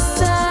who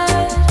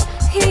said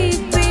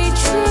he'd be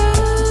true.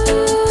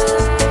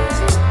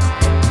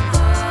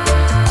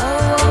 Oh,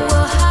 what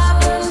will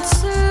happen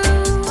to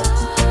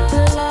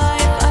the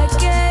life I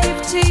gave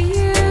to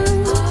you?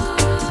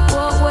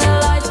 What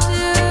will I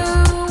do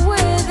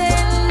with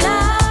it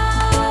now?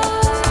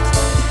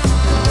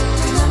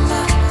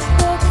 Remember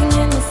walking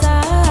in the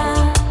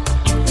sun.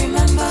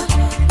 Remember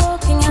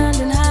walking hand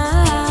in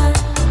hand.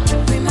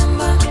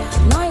 Remember the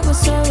night was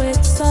so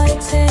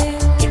exciting.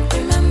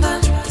 Remember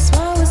the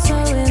smile was so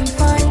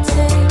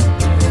inviting.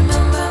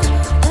 Remember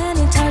then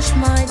he touched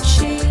my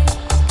cheek.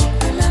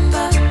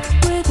 Remember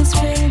with his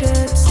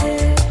fingertips.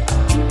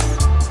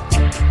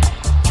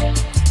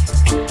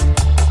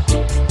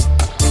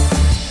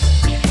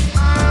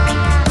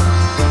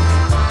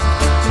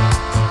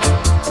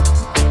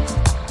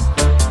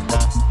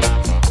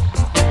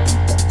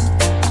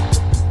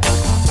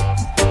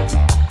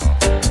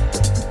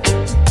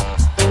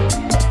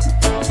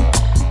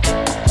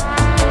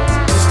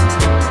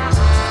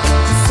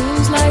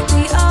 Seems like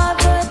the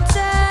other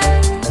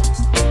day,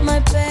 my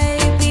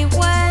baby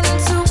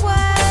went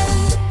away.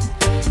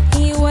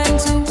 He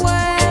went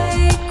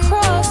away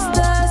across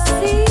the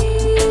sea.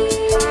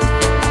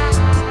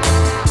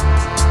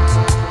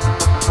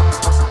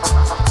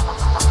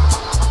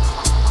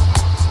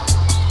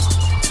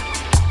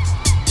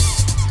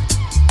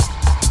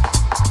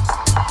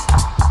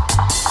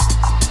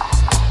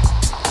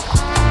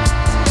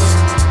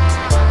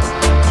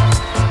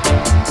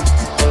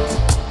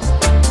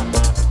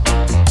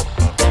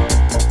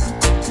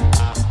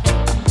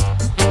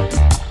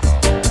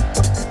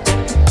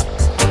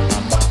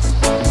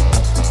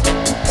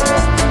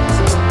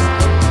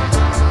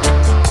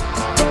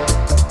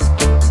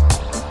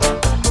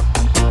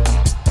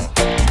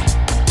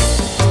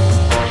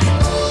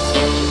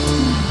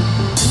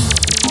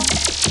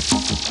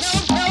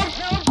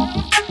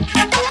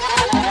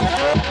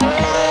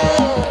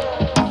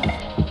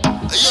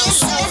 You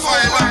so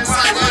violent,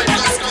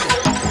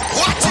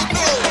 what you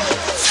do?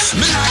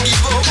 Me nah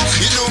give up,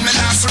 you know me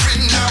nah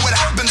surrender. What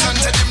happens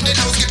unto them, they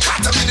don't get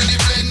caught up in the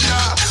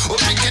blender. Oh,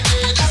 pick a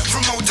dead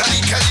from out of the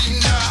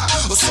calendar.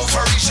 Oh, so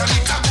far each and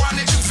it I want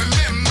it to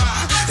remember.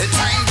 The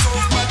time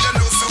tough, but you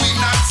know so we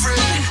not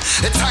friend.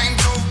 The time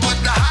tough, but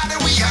the harder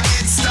we are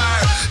get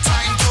started.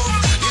 Time tough,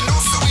 you know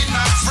so we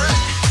not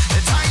friend.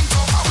 The time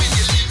tough, when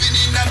you're living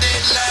in a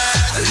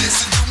deadline.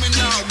 Listen to me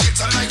now, get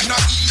a life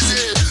not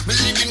easy. Me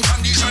living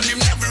condition, them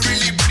never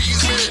really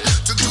please me.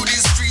 To do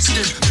these streets,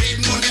 them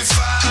made money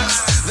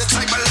fast. The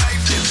type of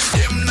life,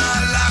 them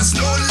not last,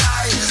 no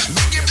lie.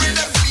 Make your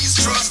brother please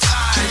trust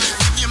I.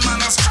 Give your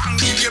man a strong,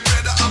 give your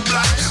brother a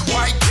blind.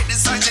 Why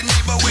criticize your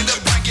neighbor with a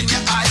blank in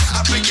your eye?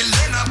 I beg you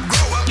learn up,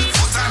 grow up.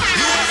 Full time,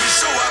 you have to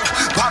show up.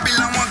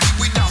 Babylon won't keep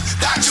we down,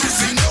 that you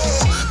feel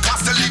know.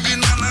 Cost of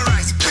living on the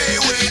rise, pay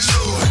wage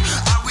low.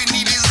 All we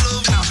need is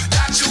love now,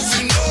 that you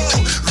feel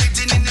know.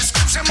 Written in the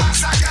scripture,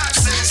 Master God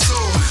says so.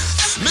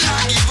 Me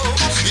nah give up,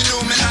 you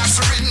know me nah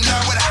surrender.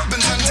 What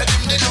happens unto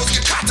them, they don't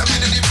get caught up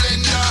in the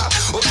blender.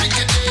 Oh, pick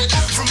a dead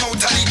from out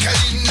of the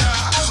calendar.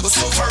 Oh,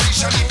 so far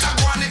each and it I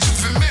want it to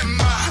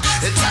remember.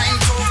 The time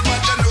tough,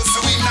 but you know so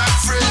we not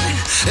friend.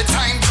 The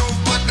time tough,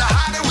 but the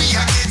harder we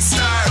are get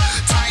started.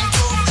 Time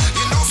tough,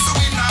 you know so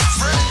we not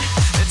friend.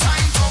 The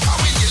time tough,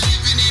 when you're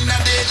living in a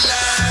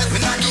deadline. Me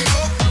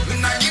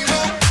nah give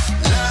up,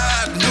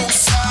 Lord, no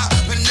sir,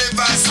 me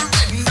never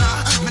surrender.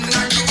 Me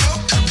nah give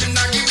up,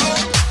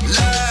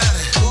 Lord.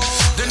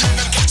 They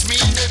never catch me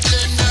in the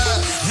blender.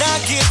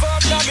 Not give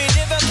up, no me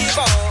never give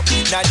up.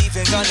 Not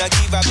even gonna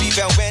give up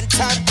even when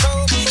time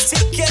comes.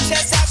 Stick your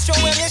chest out, show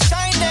when you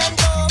shine and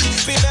go.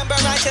 Remember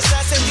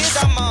righteousness and is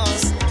a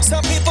must.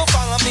 Some people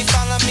follow me,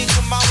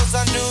 tomorrow's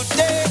a new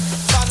day.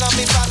 Follow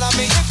me,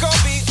 you're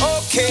gonna be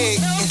okay.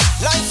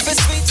 Life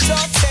is sweet, so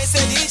taste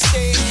it each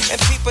day.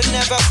 And people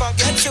never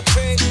forget to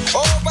pray.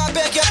 Oh, I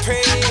beg you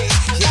pray.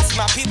 Yes,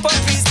 my people,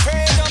 please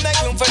pray. Don't make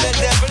room for the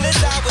devil, as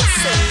I would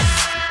say.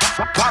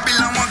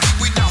 Babylon won't keep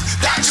we down,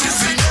 that you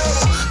feel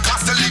know.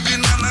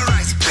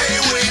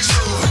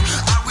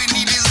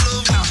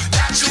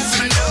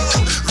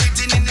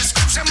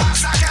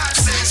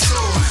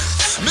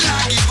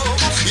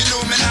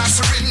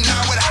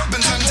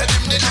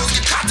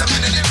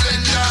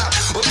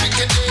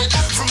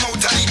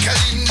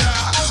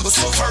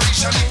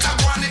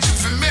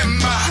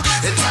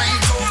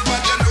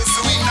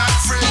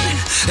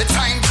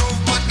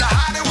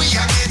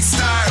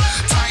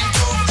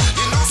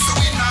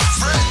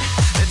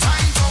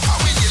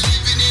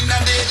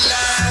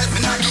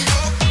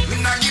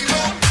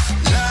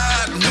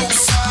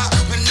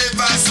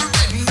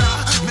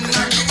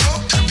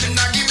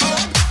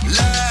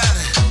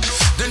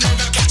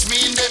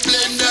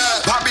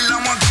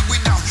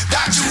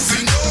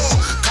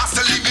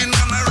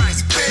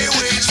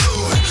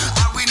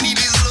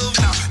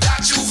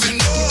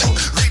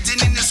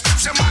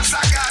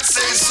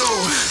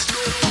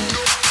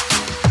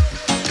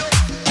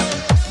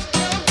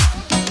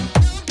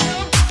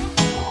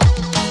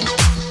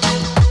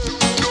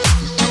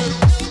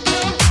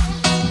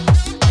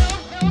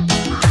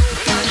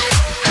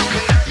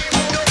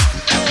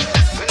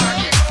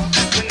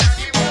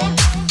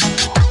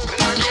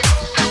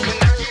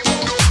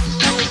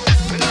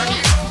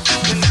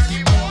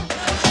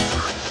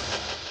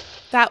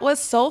 That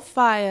was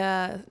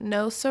Soulfire,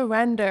 No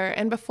Surrender.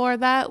 And before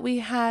that, we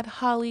had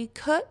Holly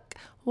Cook,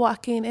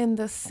 Walking in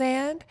the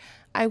Sand.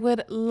 I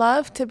would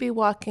love to be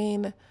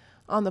walking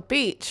on the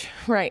beach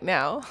right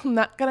now. I'm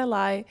not gonna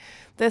lie.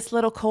 This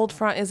little cold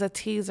front is a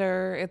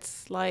teaser.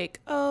 It's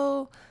like,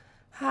 oh,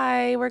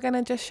 hi, we're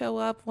gonna just show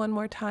up one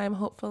more time,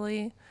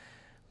 hopefully.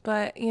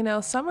 But, you know,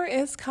 summer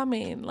is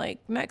coming, like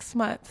next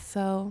month.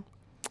 So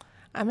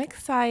I'm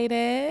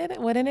excited.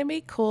 Wouldn't it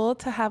be cool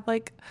to have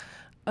like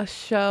a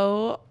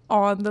show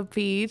on the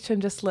beach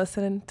and just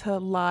listen to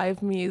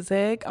live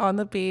music on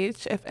the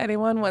beach? If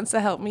anyone wants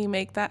to help me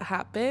make that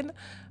happen,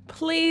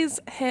 please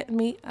hit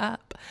me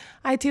up.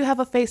 I do have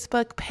a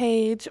Facebook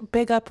page,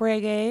 Big Up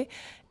Reggae,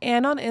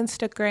 and on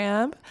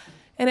Instagram.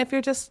 And if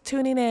you're just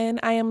tuning in,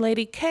 I am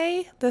Lady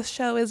K. This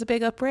show is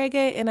Big Up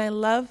Reggae, and I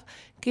love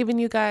giving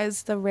you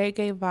guys the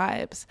reggae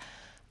vibes.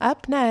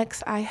 Up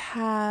next, I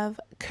have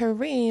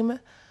Kareem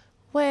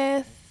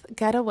with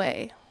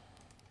Getaway.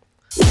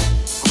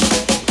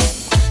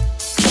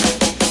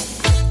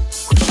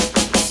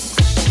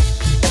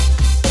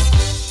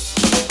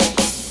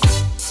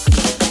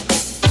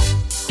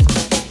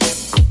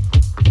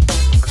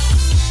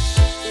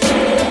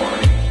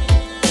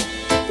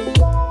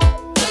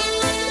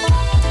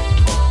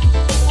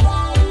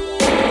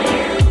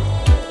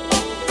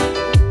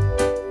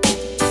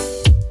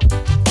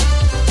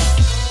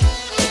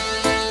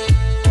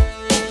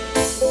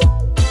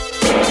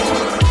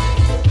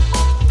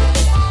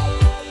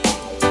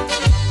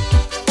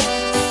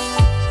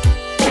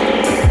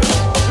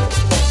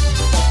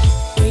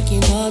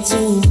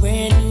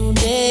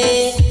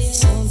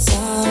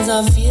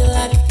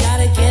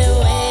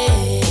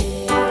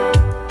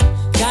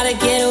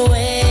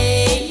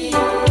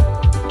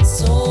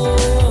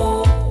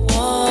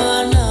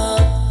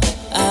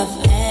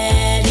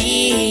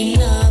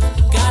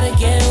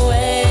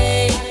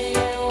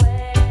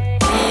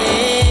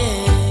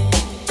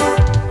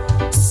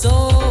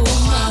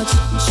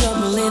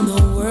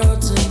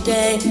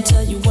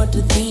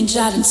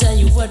 Try to tell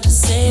you what to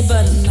say,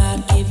 but I'm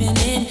not giving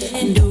in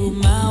and do it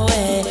my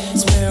way.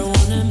 It's where I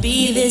wanna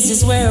be, this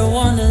is where I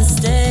wanna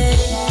stay.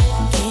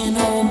 Can't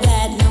hold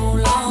back no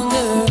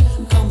longer.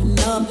 Coming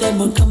up and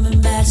we're coming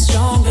back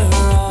stronger.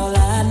 All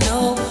I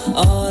know,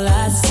 all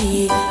I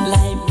see,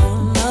 light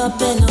run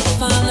up and I'm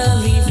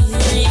finally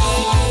free.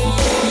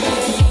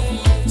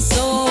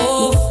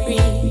 So free.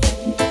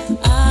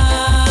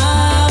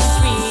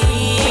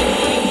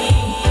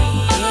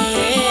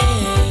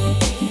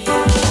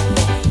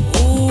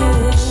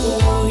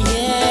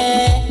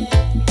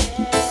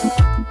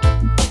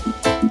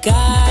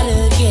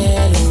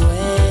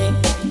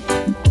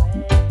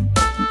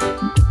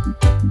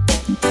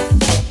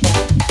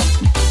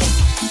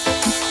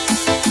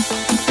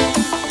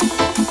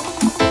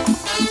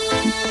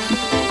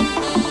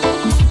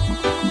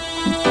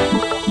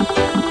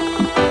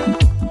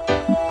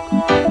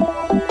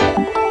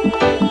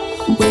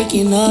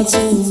 Up to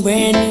a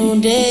brand new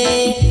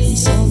day.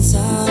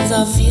 Sometimes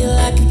I feel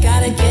like I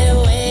gotta get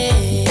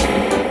away.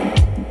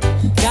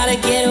 Gotta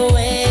get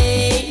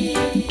away.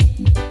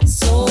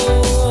 So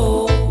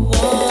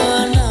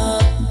worn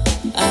up,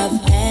 I've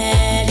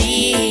had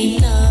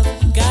enough.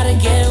 Gotta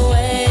get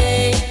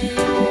away.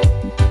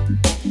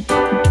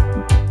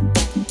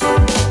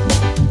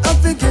 I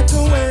think get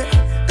away.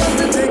 Got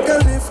to take a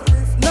lift.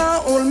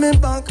 Now hold me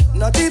back,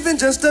 not even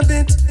just a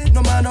bit.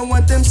 No matter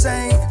what them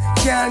say,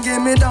 can't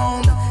get me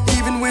down.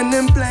 Even when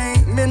them play,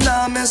 me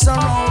nah mess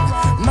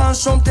around.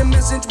 Mash up the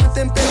message with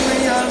them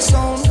imperial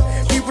sound.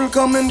 People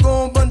come and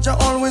go, but you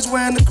always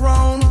wear the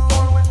crown.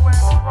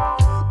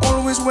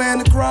 Always wear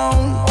the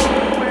crown.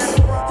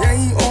 Yeah,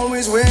 he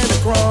always wear the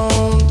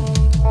crown.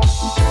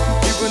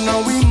 Even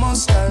now we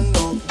must stand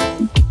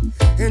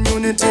up. In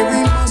unity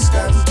we must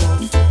stand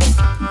up.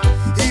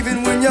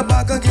 Even when you're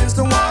back against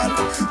the wall,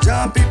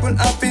 job people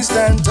happy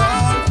stand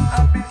tall.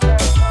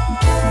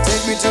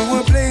 Take me to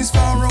a place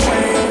far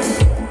away,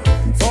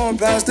 far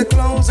past the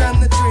clouds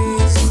and the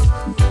trees.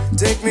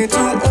 Take me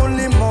to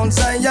only Mount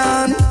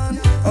Zion,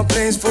 a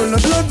place full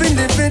of love and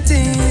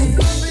liberty.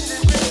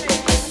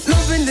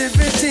 Love and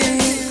liberty.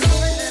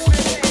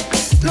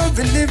 Love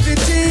and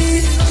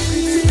liberty.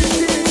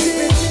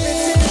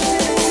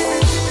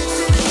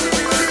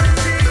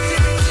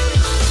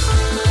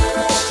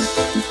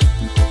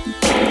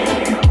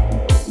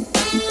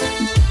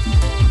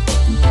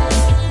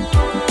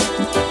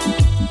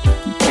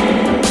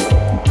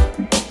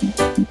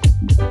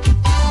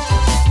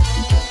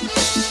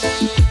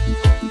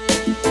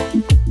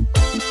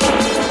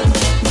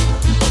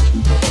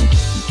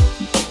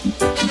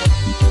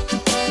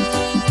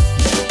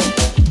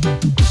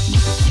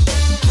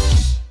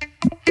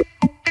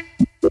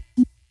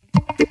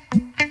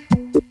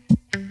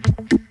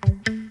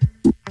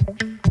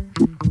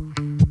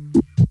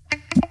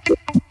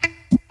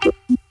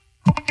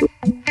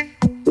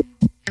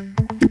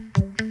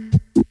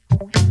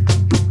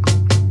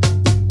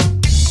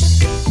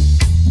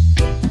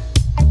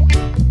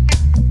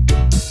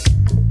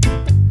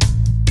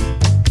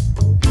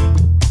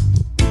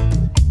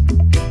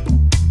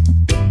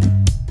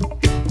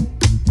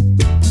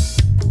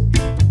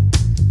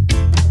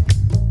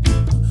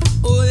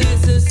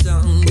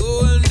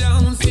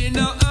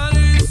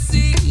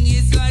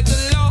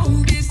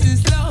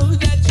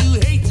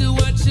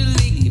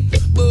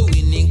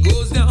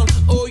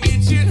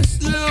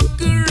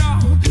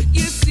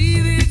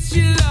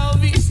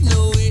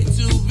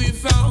 be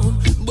found.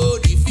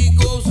 But if it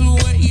goes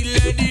away,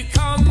 let it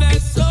come,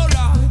 that's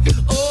alright.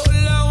 All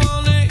I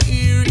wanna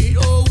hear it,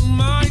 oh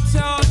my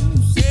time.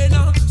 Say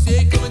now,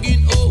 say come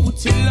again, oh,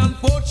 till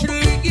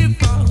unfortunately it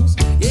bounce.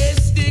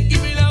 Yes, they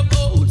give it up,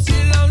 oh,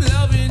 till I'm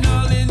loving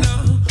all in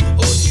now.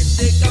 Oh, yes,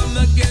 they come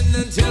again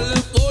until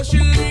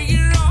unfortunately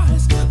it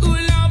rise. Oh,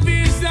 love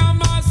is the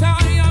most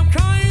high, I'm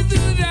crying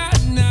through that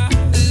now.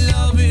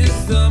 Love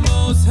is the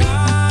most high.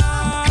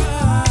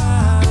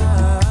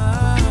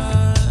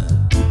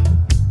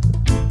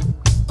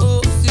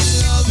 Oh, see,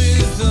 love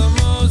is the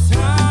most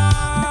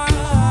high.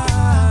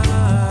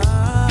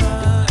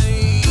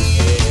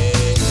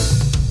 Yeah.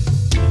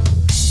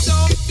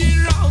 Something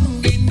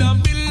wrong in the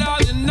middle of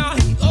the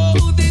night.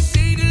 Oh, they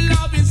say the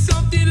love is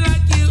something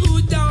like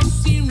you don't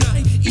seem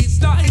right.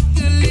 It's like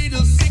a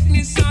little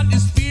sickness on the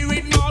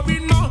spirit, more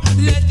and more.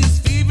 Let this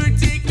fever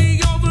take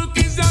me over,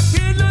 'cause I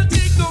cannot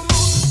take no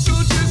more. So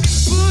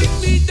just put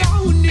me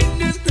down in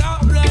this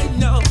cloud right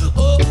now.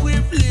 Oh,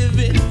 if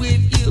living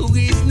with you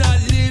is not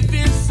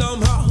living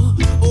somehow.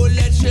 Oh,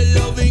 let your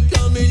loving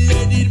come and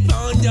let it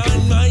pound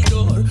on my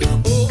door.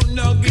 Oh,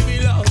 now give me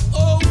love.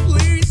 Oh,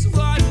 please,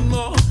 one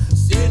more.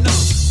 Say now,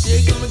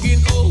 say come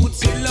again. Oh,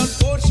 till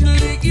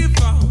unfortunately give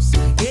out.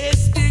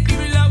 Yes, they give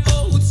me love.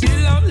 Oh,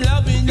 till I'm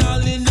loving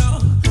all in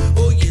all.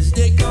 Oh, yes,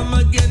 they come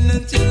again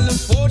until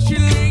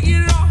unfortunately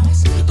it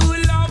rise. Oh,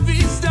 love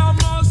is the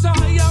most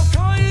high. I'm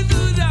crying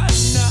through that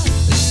now.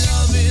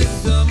 Love is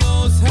the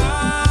most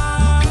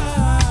high.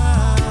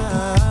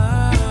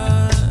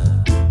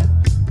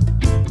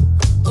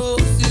 Oh,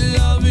 see,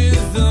 love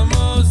is the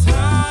most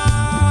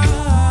high.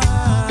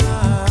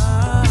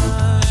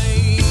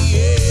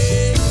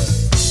 Yeah.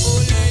 Oh,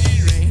 let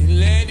it rain,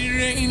 let it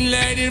rain,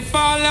 let it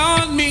fall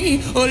on me.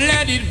 Oh,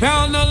 let it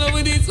pound all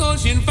over this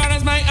ocean, far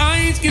as my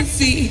eyes can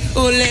see.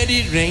 Oh, let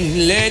it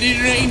rain, let it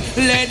rain,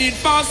 let it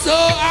fall so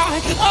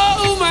high.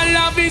 Oh, my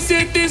love is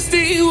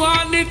ecstasy,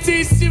 want it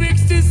tasty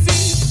ecstasy.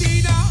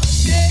 See now,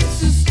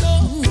 there's a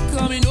storm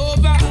coming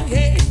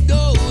overhead.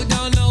 Oh,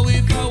 don't know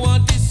if I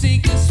want to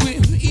sink or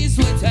swim, is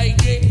what I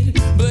get.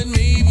 But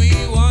maybe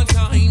one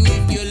time,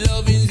 if your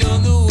love is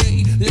on the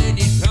way, let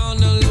it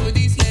pound all over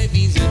these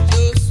levees. I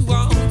just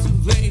want to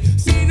play.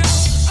 See now,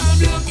 I'm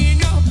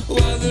looking up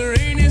while the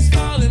rain is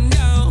falling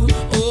down.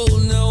 Oh,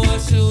 now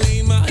wash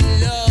away my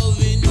love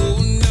and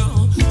oh, now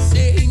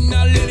say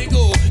now let it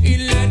go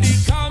and let it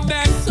come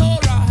back so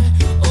right.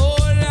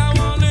 All I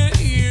wanna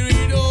hear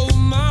it, oh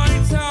my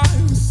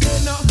time. Say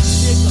now,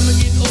 they come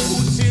again,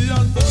 oh, till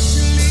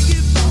unfortunately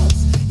it falls.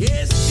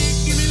 Yes, they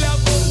give me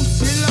love, oh,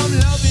 till I'm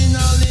loving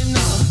all in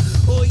all.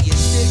 Oh,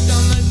 yes, they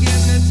come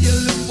again until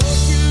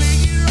unfortunately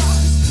it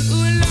rise.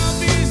 Oh,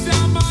 love is the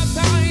most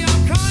high,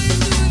 I'm crying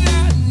through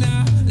that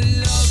now.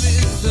 Love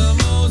is the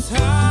most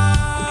high.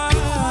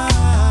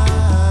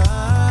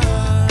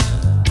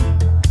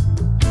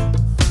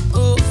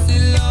 Oh,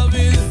 see, love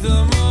is the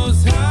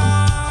most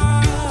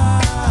high.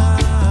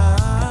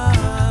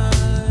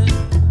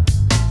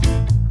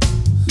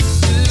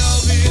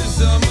 Love is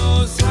the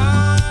most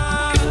high.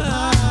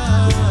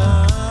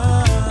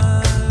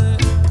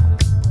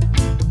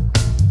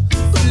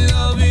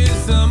 Love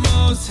is the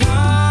most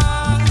high.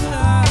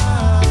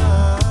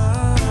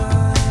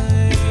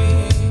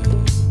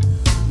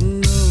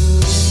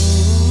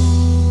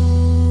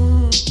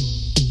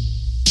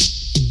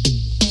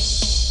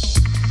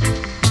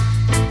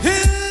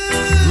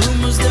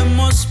 Rumors them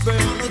must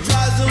spread. Gonna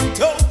try some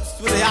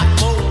toast with the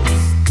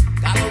utmost.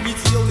 Gotta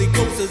reach the Holy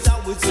Ghost, as I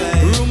would say.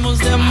 Rumors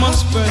them must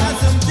spread. Got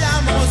some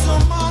jam or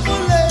some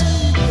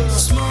marmalade.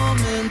 Small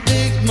man,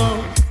 big man.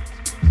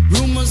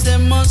 Rumors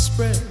them must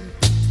spread.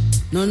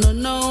 No, no,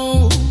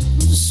 no.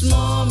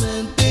 Small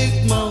man,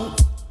 big man.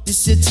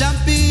 This is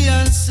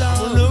champion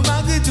sound. No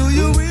matter to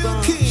you,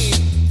 real king.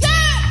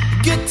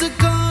 Yeah! Get a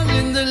call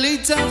in the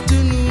late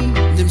afternoon.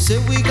 Them say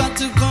we got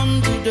to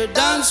come to the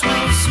dance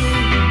floor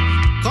soon.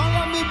 Call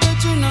on me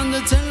bedroom on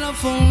the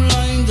telephone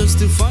line just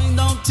to find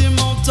out him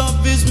out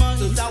of his mind.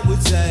 So that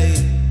would say,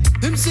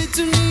 him say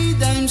to me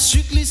that I'm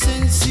strictly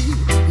sensey.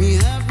 Me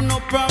have no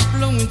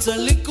problem with a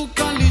little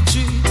college.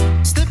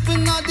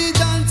 Stepping out the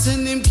dance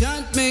and him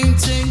can't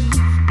maintain.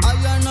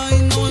 I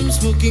know him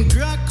smoking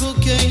crack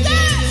cocaine.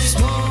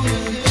 Small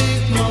and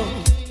big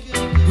mouth.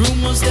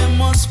 Rumors them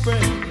must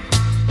spread.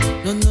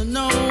 No, no,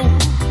 no.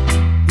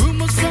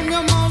 Rumors from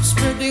your mouth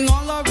spreading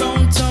all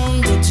around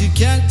town, but you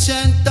can't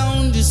chant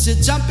down. This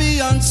is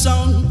champion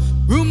sound.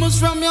 Rumors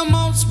from your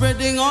mouth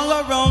spreading all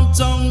around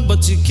town,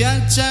 but you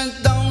can't chant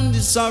down.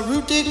 This a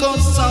rutical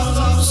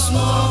sound.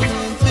 Small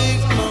and big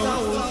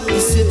mouth.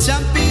 This is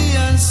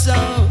champion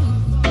sound.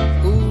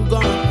 Oh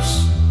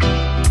gosh.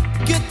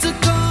 Get a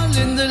call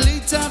in the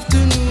late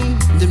afternoon.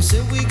 Them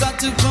say we got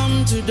to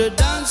come to the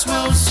dance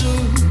well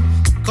soon.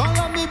 Call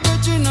on me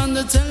bedroom on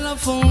the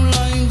telephone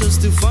line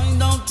just to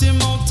find out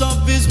him out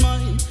of his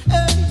mind.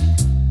 Hey.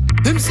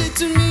 Him say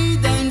to me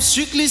that I'm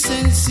strictly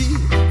sensey.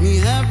 Me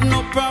have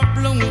no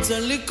problem with a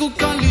little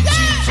college.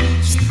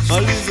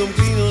 I'll leave some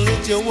clean and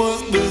let your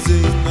work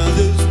busy. Now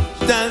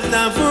just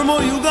stand for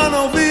more, you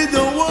gonna feed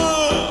the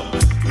world.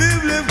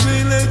 Live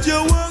clean, let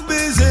your work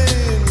busy.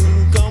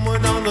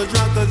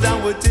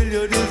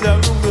 you this a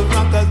room the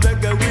rockers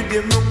reggae with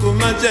them look on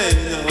my chain.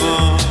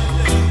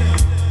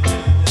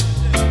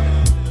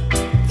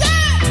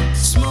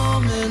 Small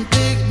man,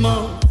 big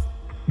mouth,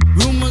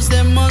 rumors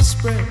that must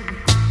spread.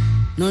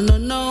 No, no,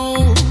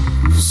 no.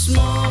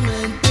 Small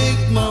man,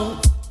 big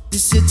mouth.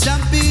 This is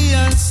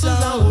champion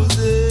sound.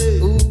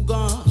 Oh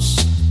gosh.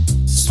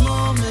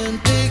 Small man,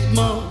 big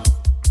mouth.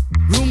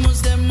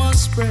 Rumors that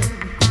must spread.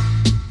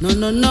 No,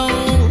 no, no.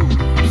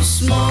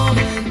 Small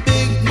man,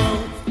 big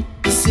mouth.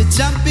 This is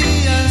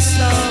champion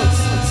sound.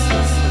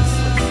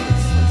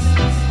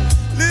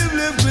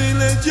 Live clean,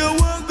 let your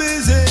work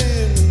busy.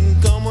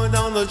 Come on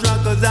down the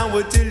track, cause I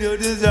will tell you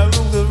this a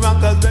room the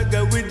rockers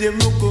reggae with them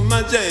look on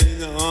my chain.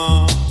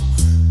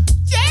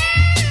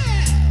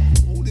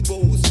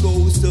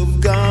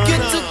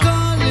 Get a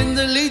call in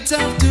the late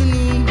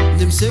afternoon.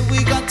 Them say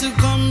we got to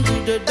come to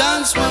the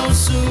dance hall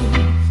soon.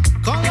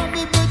 Call up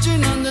the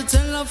brethren on the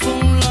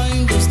telephone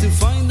line just to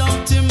find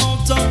out him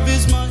out of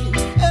his mind.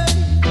 Hey,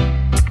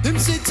 him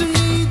say to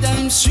me that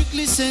I'm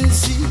strictly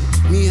sensey.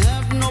 Me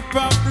have no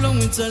problem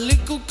with a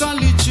little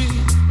college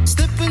tree.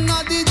 Stepping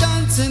out the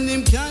dance and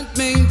him can't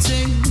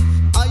maintain.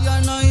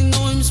 I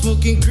know him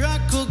smoking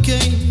crack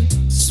cocaine.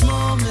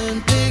 Small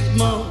man, big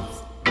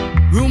mouth.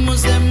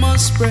 Rumors that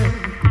must spread.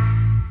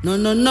 No,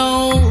 no,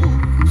 no.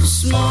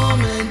 Small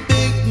man,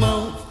 big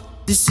mouth.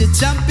 This is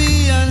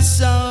champion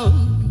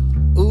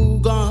sound. Oh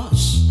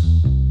gosh.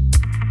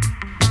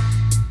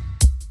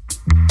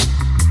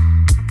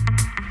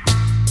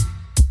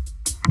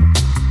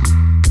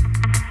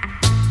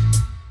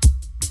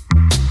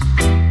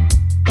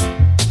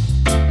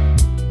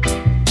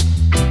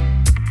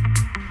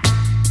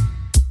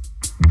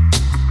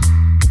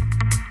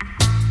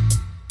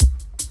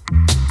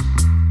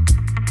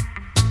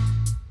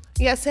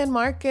 Yes, San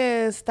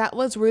Marcos, that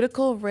was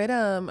Radical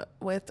Rhythm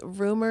with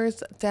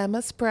Rumors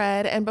Dema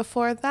Spread. And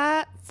before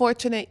that,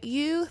 Fortunate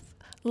Youth,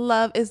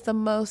 Love is the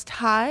Most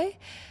High.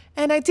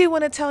 And I do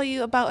want to tell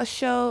you about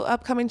a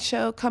upcoming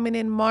show coming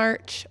in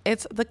March.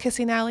 It's the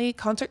Kissing Alley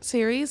Concert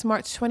Series,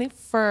 March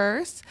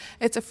 21st.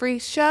 It's a free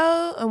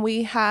show, and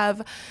we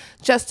have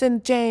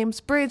Justin James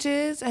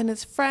Bridges and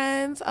his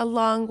friends,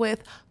 along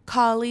with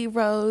Collie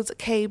Rose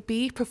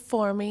KB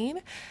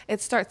performing.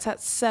 It starts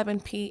at 7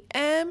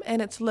 p.m.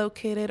 and it's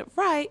located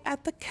right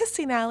at the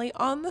Kissing Alley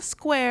on the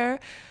square,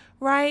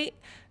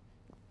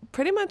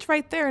 pretty much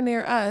right there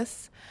near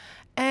us.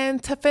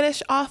 And to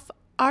finish off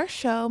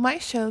my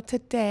show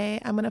today,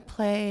 I'm going to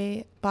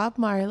play Bob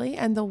Marley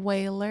and the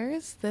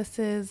Wailers. This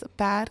is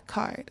Bad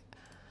Card.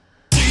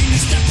 I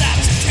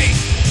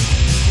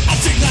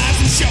take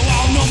life and show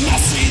all no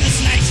mercy.